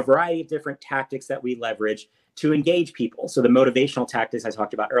about a variety of different tactics that we leverage to engage people. So the motivational tactics I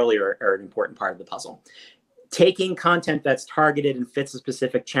talked about earlier are an important part of the puzzle. Taking content that's targeted and fits a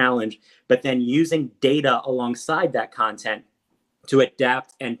specific challenge, but then using data alongside that content to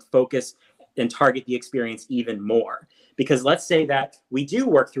adapt and focus and target the experience even more. Because let's say that we do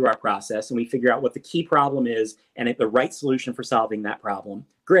work through our process and we figure out what the key problem is and the right solution for solving that problem.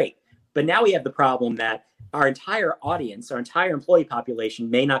 Great. But now we have the problem that our entire audience, our entire employee population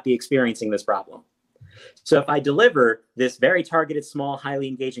may not be experiencing this problem. So if I deliver this very targeted, small, highly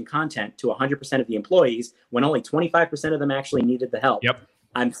engaging content to 100% of the employees, when only 25% of them actually needed the help,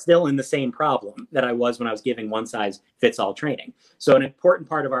 I'm still in the same problem that I was when I was giving one-size-fits-all training. So an important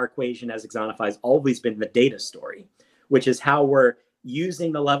part of our equation as Axonify has always been the data story, which is how we're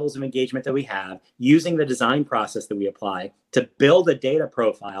using the levels of engagement that we have, using the design process that we apply to build a data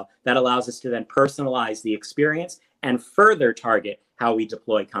profile that allows us to then personalize the experience and further target how we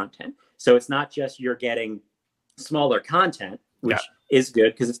deploy content. So it's not just you're getting smaller content, which is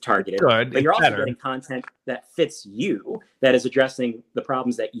good because it's targeted, but you're also getting content that fits you, that is addressing the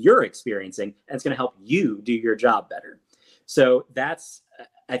problems that you're experiencing, and it's going to help you do your job better. So that's,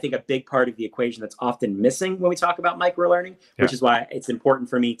 I think, a big part of the equation that's often missing when we talk about micro-learning, which is why it's important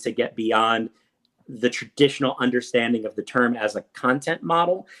for me to get beyond the traditional understanding of the term as a content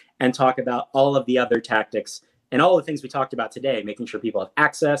model and talk about all of the other tactics and all the things we talked about today, making sure people have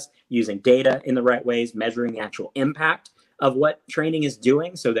access, using data in the right ways, measuring the actual impact of what training is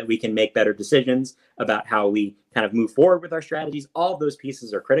doing so that we can make better decisions about how we kind of move forward with our strategies. All of those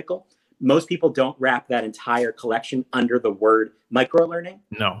pieces are critical. Most people don't wrap that entire collection under the word micro-learning,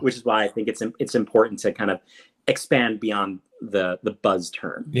 which is why I think it's important to kind of expand beyond the buzz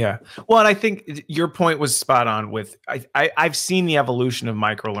term. Yeah. Well, and I think your point was spot on with, I've seen the evolution of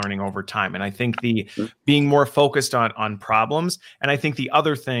micro-learning over time. And I think the being more focused on problems. And I think the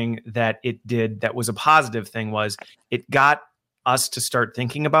other thing that it did that was a positive thing was it got us to start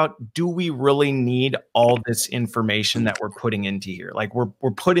thinking about, do we really need all this information that we're putting into here? Like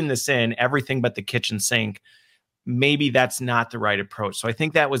we're putting this in, everything but the kitchen sink. Maybe that's not the right approach. So I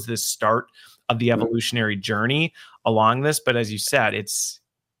think that was the start of the evolutionary journey along this. But as you said, it's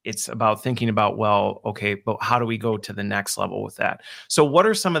about thinking about, well, okay, but how do we go to the next level with that? So what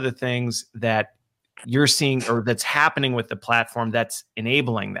are some of the things that you're seeing or that's happening with the platform that's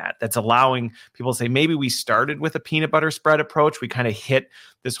enabling that, that's allowing people to say, maybe we started with a peanut butter spread approach, we kind of hit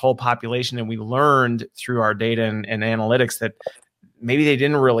this whole population and we learned through our data and analytics that maybe they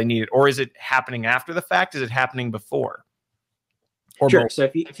didn't really need it? Or is it happening after the fact? Is it happening before? Or sure. Both? So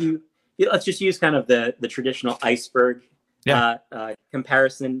if you let's just use kind of the traditional iceberg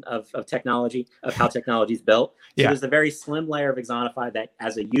comparison of technology, of how technology is built. So there's a very slim layer of Axonify that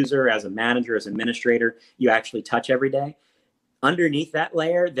as a user, as a manager, as an administrator, you actually touch every day. Underneath that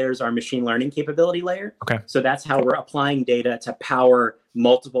layer, there's our machine learning capability layer. Okay. So that's how we're applying data to power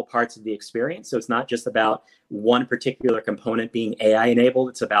multiple parts of the experience. So it's not just about one particular component being AI enabled.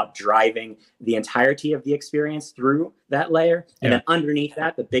 It's about driving the entirety of the experience through that layer. And then underneath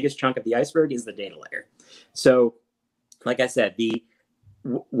that, the biggest chunk of the iceberg is the data layer. So like I said,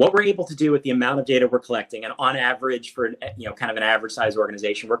 what we're able to do with the amount of data we're collecting, and on average for kind of an average size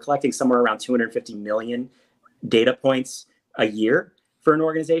organization, we're collecting somewhere around 250 million data points a year for an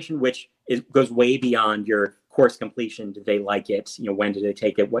organization, which goes way beyond your course completion. Did they like it? When did they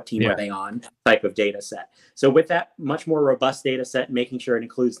take it? What team are they on? Type of data set. So with that much more robust data set, making sure it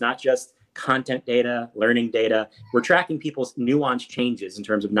includes not just content data, learning data, we're tracking people's nuanced changes in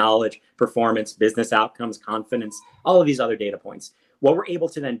terms of knowledge, performance, business outcomes, confidence, all of these other data points. What we're able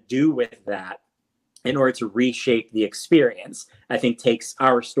to then do with that in order to reshape the experience, I think takes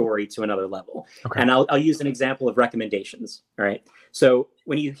our story to another level. Okay. And I'll use an example of recommendations. All right. So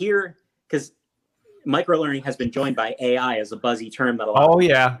when you hear, because microlearning has been joined by AI as a buzzy term that a lot. Oh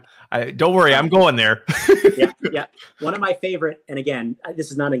yeah, don't worry, I'm going there. Yeah. One of my favorite, and again, this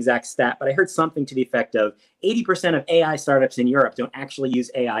is not an exact stat, but I heard something to the effect of 80% of AI startups in Europe don't actually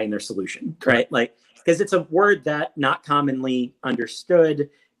use AI in their solution, right? Like, because it's a word that not commonly understood.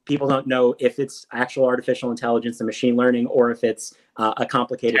 People don't know if it's actual artificial intelligence and machine learning, or if it's a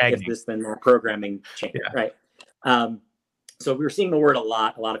complicated if this then that programming chain, right? So we're seeing the word a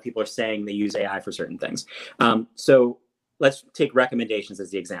lot. A lot of people are saying they use AI for certain things. So let's take recommendations as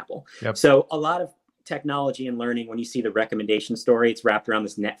the example. Yep. So a lot of technology and learning, when you see the recommendation story, it's wrapped around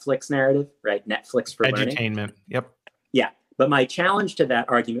this Netflix narrative, right? Netflix for learning. Edutainment. Yep. Yeah. But my challenge to that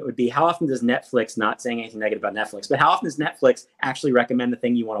argument would be, how often does Netflix, not saying anything negative about Netflix, but how often does Netflix actually recommend the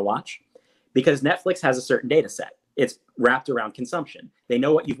thing you want to watch? Because Netflix has a certain data set. It's wrapped around consumption. They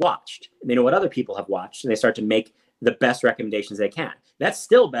know what you've watched, and they know what other people have watched, and they start to make the best recommendations they can. That's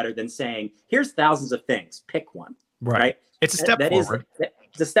still better than saying, here's thousands of things, pick one. Right? It's a step forward.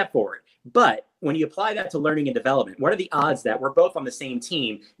 It's a step forward. But when you apply that to learning and development, what are the odds that we're both on the same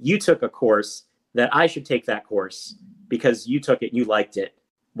team? You took a course that I should take that course because you took it and you liked it.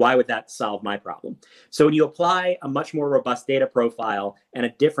 Why would that solve my problem? So when you apply a much more robust data profile and a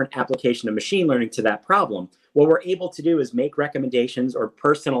different application of machine learning to that problem, what we're able to do is make recommendations or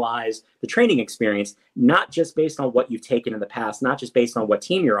personalize the training experience, not just based on what you've taken in the past, not just based on what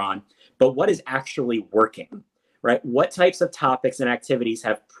team you're on, but what is actually working, right? What types of topics and activities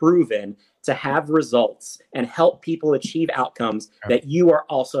have proven to have results and help people achieve outcomes that you are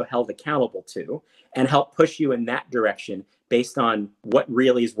also held accountable to, and help push you in that direction based on what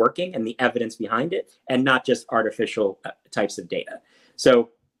really is working and the evidence behind it, and not just artificial types of data.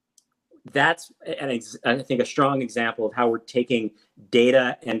 So that's, I think, a strong example of how we're taking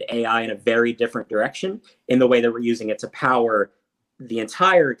data and AI in a very different direction in the way that we're using it to power the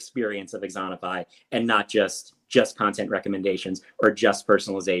entire experience of Axonify, and not just content recommendations or just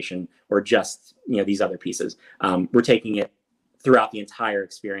personalization or just these other pieces. We're taking it throughout the entire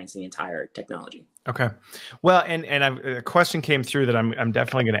experience, the entire technology. Okay. Well, and a question came through that I'm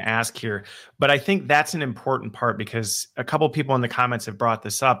definitely going to ask here, but I think that's an important part, because a couple of people in the comments have brought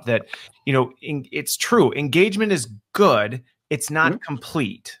this up, that, it's true. Engagement is good. It's not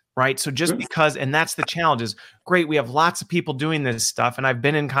complete, right? So just because, and that's the challenge, is great. We have lots of people doing this stuff. And I've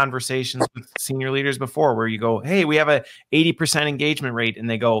been in conversations with senior leaders before where you go, hey, we have a 80% engagement rate. And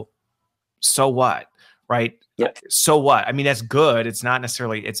they go, so what? Right? Yep. So what? I mean, that's good. It's not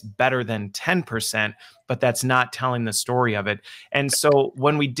necessarily, it's better than 10%, but that's not telling the story of it. And so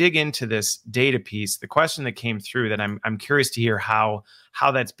when we dig into this data piece, the question that came through that I'm curious to hear how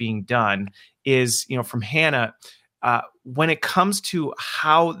that's being done is, from Hannah, when it comes to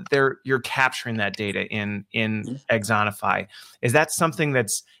how you're capturing that data in Axonify, is that something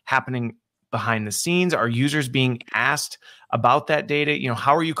that's happening behind the scenes? Are users being asked about that data?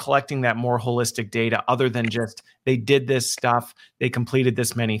 How are you collecting that more holistic data other than just they did this stuff, they completed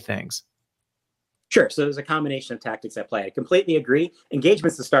this many things? Sure. So there's a combination of tactics at play. I completely agree.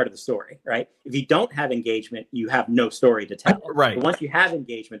 Engagement's the start of the story, right? If you don't have engagement, you have no story to tell. Right. But once you have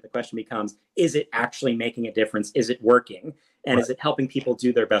engagement, the question becomes, is it actually making a difference? Is it working? And is it helping people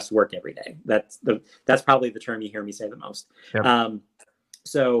do their best work every day? That's probably the term you hear me say the most. Yep.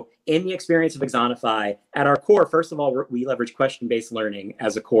 So in the experience of Axonify, at our core, first of all, we leverage question-based learning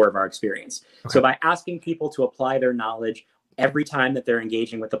as a core of our experience. Okay. So by asking people to apply their knowledge every time that they're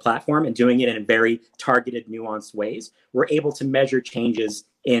engaging with the platform and doing it in very targeted, nuanced ways, we're able to measure changes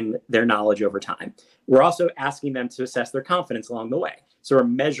in their knowledge over time. We're also asking them to assess their confidence along the way. So we're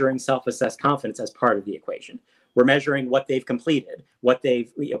measuring self-assessed confidence as part of the equation. We're measuring what they've completed, what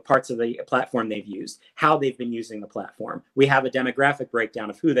parts of the platform they've used, how they've been using the platform. We have a demographic breakdown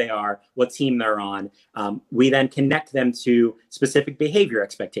of who they are, what team they're on. We then connect them to specific behavior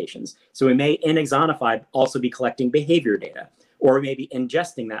expectations. So we may, in Axonify, also be collecting behavior data, or we may be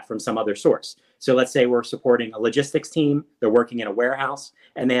ingesting that from some other source. So let's say we're supporting a logistics team, they're working in a warehouse,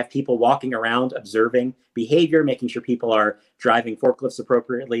 and they have people walking around observing behavior, making sure people are driving forklifts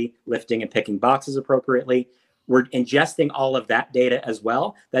appropriately, lifting and picking boxes appropriately. We're ingesting all of that data as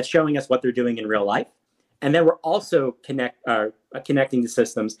well. That's showing us what they're doing in real life. And then we're also connecting to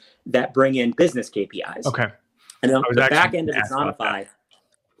systems that bring in business KPIs. Okay. And on the back end of Axonify,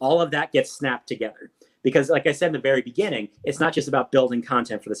 all of that gets snapped together. Because like I said in the very beginning, it's not just about building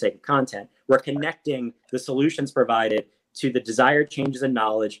content for the sake of content. We're connecting the solutions provided to the desired changes in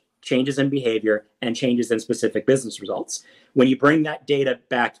knowledge, changes in behavior, and changes in specific business results. When you bring that data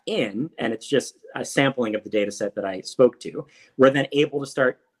back in, and it's just a sampling of the data set that I spoke to, we're then able to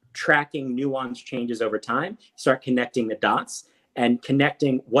start tracking nuanced changes over time, start connecting the dots, and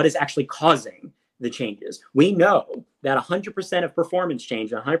connecting what is actually causing the changes. We know that 100% of performance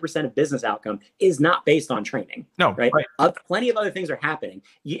change and 100% of business outcome is not based on training. No, right? Plenty of other things are happening.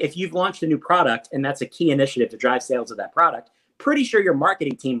 If you've launched a new product and that's a key initiative to drive sales of that product, pretty sure your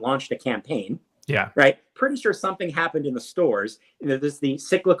marketing team launched a campaign. Yeah. Right. Pretty sure something happened in the stores. There's the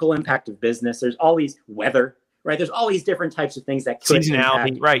cyclical impact of business. There's all these weather, right? There's all these different types of things that could seasonality,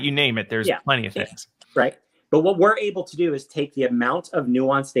 impact. right? You name it. There's plenty of things. Right. But what we're able to do is take the amount of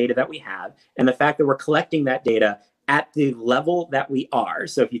nuanced data that we have and the fact that we're collecting that data at the level that we are.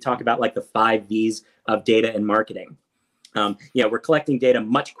 So if you talk about like the 5 V's of data and marketing, we're collecting data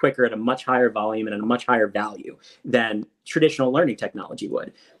much quicker at a much higher volume and at a much higher value than traditional learning technology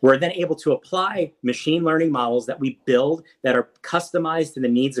would. We're then able to apply machine learning models that we build that are customized to the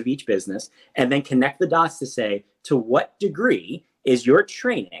needs of each business, and then connect the dots to say, to what degree is your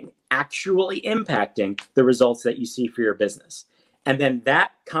training actually impacting the results that you see for your business? And then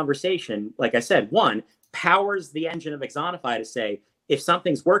that conversation, like I said, one, powers the engine of Axonify to say, if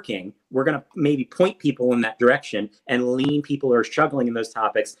something's working, we're going to maybe point people in that direction and lean people who are struggling in those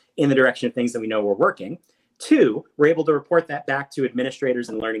topics in the direction of things that we know are working. 2, we're able to report that back to administrators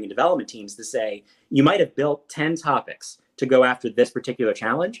and learning and development teams to say, you might have built 10 topics to go after this particular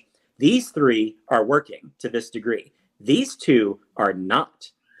challenge. These 3 are working to this degree. These 2 are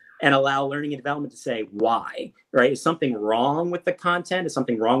not. And allow learning and development to say why, right? Is something wrong with the content? Is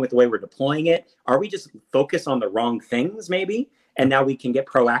something wrong with the way we're deploying it? Are we just focused on the wrong things maybe? And now we can get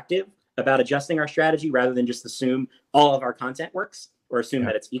proactive about adjusting our strategy rather than just assume all of our content works or assume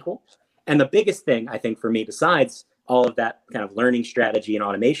that it's equal. And the biggest thing I think for me, besides all of that kind of learning strategy and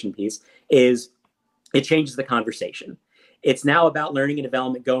automation piece, is it changes the conversation. It's now about learning and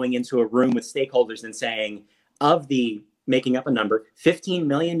development going into a room with stakeholders and saying, of the, making up a number, $15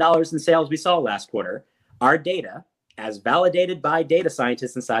 million in sales we saw last quarter, our data, as validated by data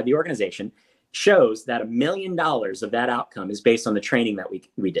scientists inside the organization, shows that $1 million of that outcome is based on the training that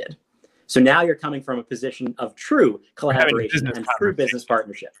we did. So now you're coming from a position of true collaboration and true business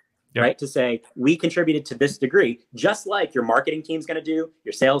partnership, right? To say, we contributed to this degree, just like your marketing team's going to do,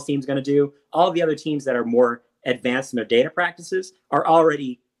 your sales team's going to do, all the other teams that are more advanced in their data practices are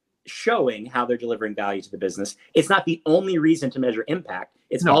already showing how they're delivering value to the business. It's not the only reason to measure impact.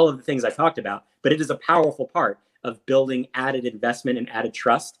 It's all of the things I talked about, but it is a powerful part of building added investment and added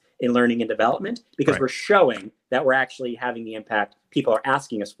trust in learning and development, because we're showing that we're actually having the impact people are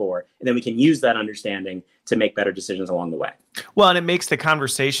asking us for. And then we can use that understanding to make better decisions along the way. Well, and it makes the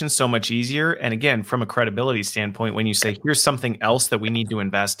conversation so much easier. And again, from a credibility standpoint, when you say, here's something else that we need to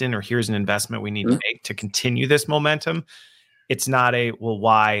invest in, or here's an investment we need to make to continue this momentum, it's not a, well,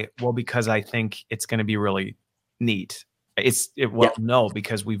 why? Well, because I think it's going to be really neat. Well, no,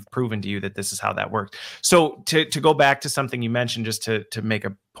 because we've proven to you that this is how that works. So to go back to something you mentioned, just to make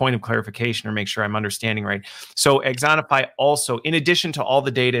a point of clarification or make sure I'm understanding right. So Axonify also, in addition to all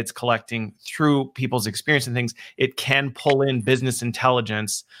the data it's collecting through people's experience and things, it can pull in business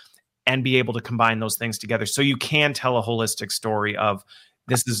intelligence and be able to combine those things together. So you can tell a holistic story of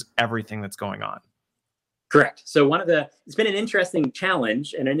this is everything that's going on. Correct. So it's been an interesting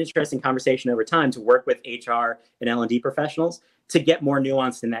challenge and an interesting conversation over time to work with HR and L&D professionals to get more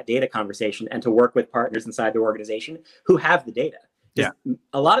nuanced in that data conversation and to work with partners inside the organization who have the data. Yeah.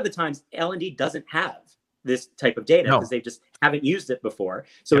 A lot of the times L&D doesn't have this type of data because they just haven't used it before.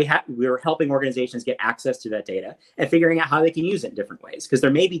 So we were helping organizations get access to that data and figuring out how they can use it in different ways. Because there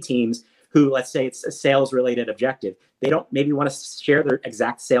may be teams who, let's say it's a sales related objective. They don't maybe want to share their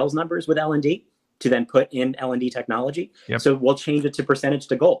exact sales numbers with L&D to then put in L&D technology. So we'll change it to percentage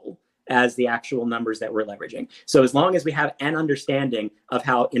to goal as the actual numbers that we're leveraging. So as long as we have an understanding of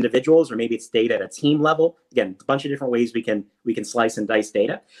how individuals, or maybe it's data at a team level, again, a bunch of different ways we can slice and dice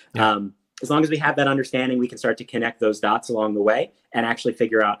data. As long as we have that understanding, we can start to connect those dots along the way and actually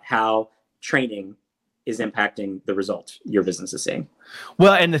figure out how training is impacting the result your business is seeing.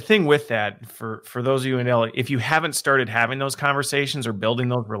 Well, and the thing with that, for those of you in LA, if you haven't started having those conversations or building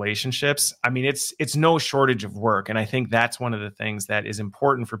those relationships, I mean, it's no shortage of work. And I think that's one of the things that is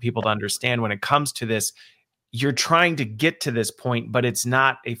important for people to understand when it comes to this. You're trying to get to this point, but it's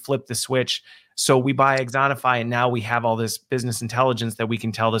not a flip the switch. So we buy Axonify and now we have all this business intelligence that we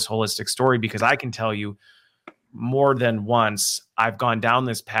can tell this holistic story, because I can tell you more than once I've gone down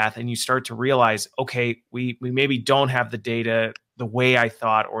this path and you start to realize, okay, we maybe don't have the data the way I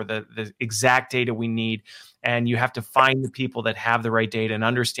thought, or the exact data we need. And you have to find the people that have the right data and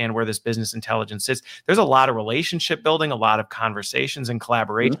understand where this business intelligence is. There's a lot of relationship building, a lot of conversations and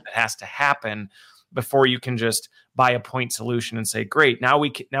collaboration that has to happen before you can just buy a point solution and say, great, now we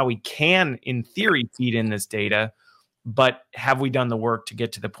can in theory feed in this data, but have we done the work to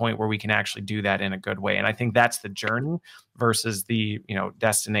get to the point where we can actually do that in a good way? And I think that's the journey versus the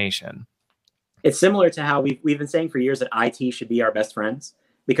destination. It's similar to how we've been saying for years that IT should be our best friends,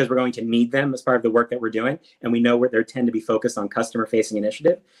 because we're going to need them as part of the work that we're doing. And we know where they tend to be focused on customer facing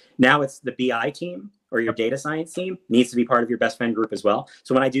initiative. Now it's the BI team or your data science team needs to be part of your best friend group as well.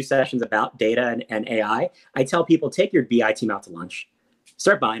 So when I do sessions about data and AI, I tell people, take your BI team out to lunch,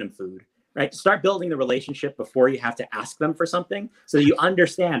 start buying them food, right? Start building the relationship before you have to ask them for something, so that you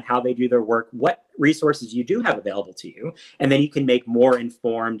understand how they do their work, what resources you do have available to you. And then you can make more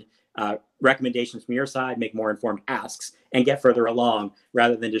informed recommendations from your side, make more informed asks, and get further along,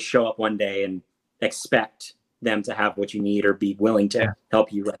 rather than just show up one day and expect them to have what you need or be willing to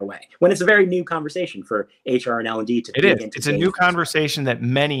help you right away. When it's a very new conversation for HR and L&D to dig into. It's a new conversation that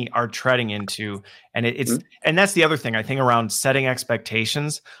many are treading into. And and that's the other thing, I think, around setting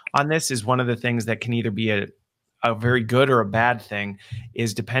expectations on this is one of the things that can either be a very good or a bad thing,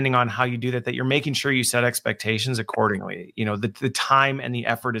 is depending on how you do that you're making sure you set expectations accordingly. The time and the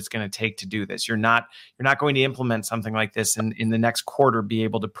effort it's going to take to do this. You're not going to implement something like this and in the next quarter be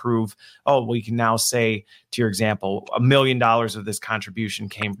able to prove, we can now say, to your example, $1 million of this contribution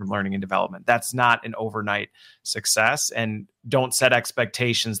came from learning and development. That's not an overnight success, and don't set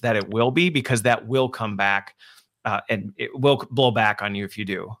expectations that it will be, because that will come back and it will blow back on you if you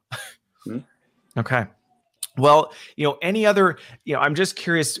do. Okay. Well, any other, I'm just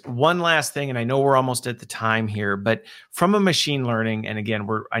curious, one last thing, and I know we're almost at the time here, but from a machine learning, and again,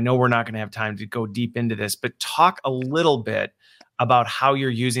 I know we're not going to have time to go deep into this, but talk a little bit about how you're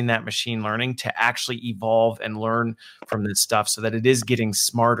using that machine learning to actually evolve and learn from this stuff so that it is getting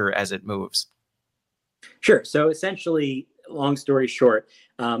smarter as it moves. Sure. So essentially, long story short,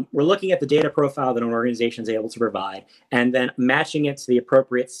 we're looking at the data profile that an organization is able to provide, and then matching it to the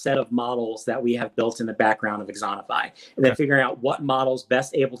appropriate set of models that we have built in the background of Axonify, and then figuring out what models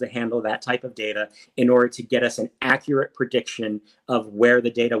best able to handle that type of data in order to get us an accurate prediction of where the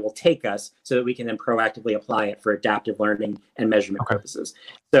data will take us, so that we can then proactively apply it for adaptive learning and measurement purposes.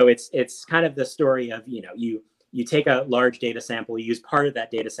 So it's kind of the story of, you take a large data sample, you use part of that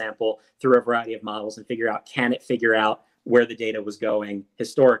data sample through a variety of models and can it figure out where the data was going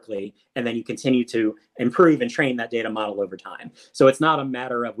historically, and then you continue to improve and train that data model over time. So it's not a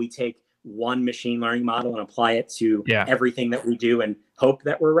matter of we take one machine learning model and apply it to everything that we do and hope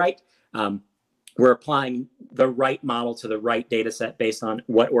that we're right. We're applying the right model to the right data set based on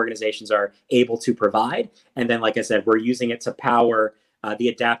what organizations are able to provide. And then, like I said, we're using it to power the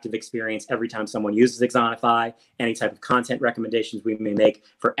adaptive experience every time someone uses Exonify, any type of content recommendations we may make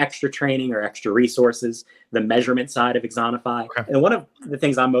for extra training or extra resources, the measurement side of Exonify. Okay. And one of the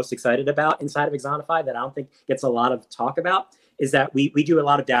things I'm most excited about inside of Exonify that I don't think gets a lot of talk about is that we do a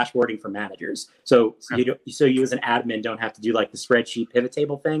lot of dashboarding for managers. So you as an admin don't have to do like the spreadsheet pivot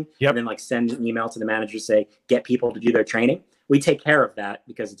table thing and then like send an email to the manager, say, get people to do their training. We take care of that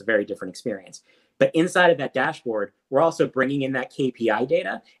because it's a very different experience. But inside of that dashboard, we're also bringing in that KPI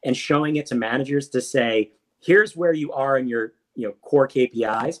data and showing it to managers to say, here's where you are in your core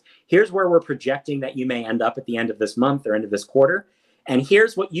KPIs. Here's where we're projecting that you may end up at the end of this month or end of this quarter. And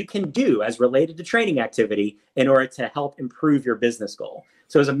here's what you can do as related to training activity in order to help improve your business goal.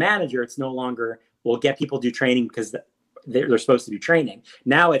 So as a manager, it's no longer, we'll get people to do training because they're supposed to do training.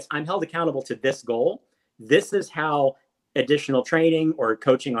 Now it's, I'm held accountable to this goal. This is how additional training or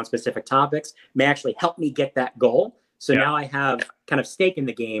coaching on specific topics may actually help me get that goal. So now I have kind of stake in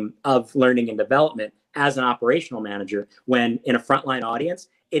the game of learning and development as an operational manager, when in a frontline audience,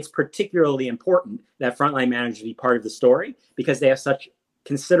 it's particularly important that frontline managers be part of the story because they have such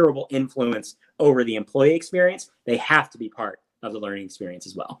considerable influence over the employee experience. They have to be part of the learning experience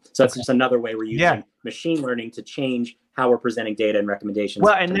as well. So that's just another way we're using machine learning to change how we're presenting data and recommendations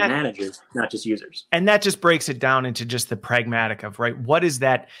to managers, not just users. And that just breaks it down into just the pragmatic of, right, what is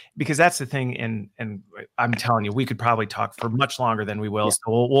that? Because that's the thing. And I'm telling you, we could probably talk for much longer than we will.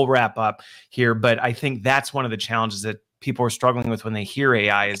 So we'll wrap up here. But I think that's one of the challenges that people are struggling with when they hear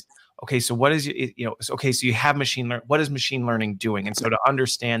AI is, okay, so what is, okay, so you have machine learning. What is machine learning doing? And so to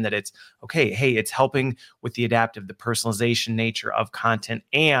understand that it's, okay, hey, it's helping with the adaptive, the personalization nature of content,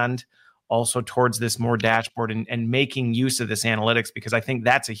 and also towards this more dashboard and making use of this analytics, because I think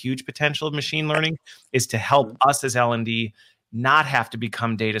that's a huge potential of machine learning, is to help us as L&D not have to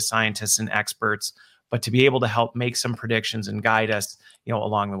become data scientists and experts, but to be able to help make some predictions and guide us,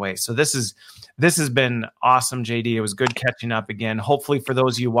 along the way. So this has been awesome, JD. It was good catching up again. Hopefully for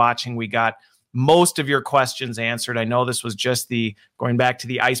those of you watching, we got most of your questions answered. I know this was just going back to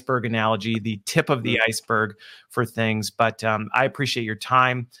the iceberg analogy, the tip of the iceberg for things, but I appreciate your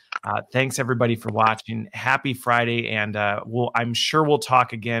time. Thanks everybody for watching. Happy Friday. And I'm sure we'll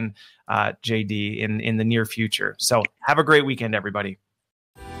talk again, JD, in the near future. So have a great weekend, everybody.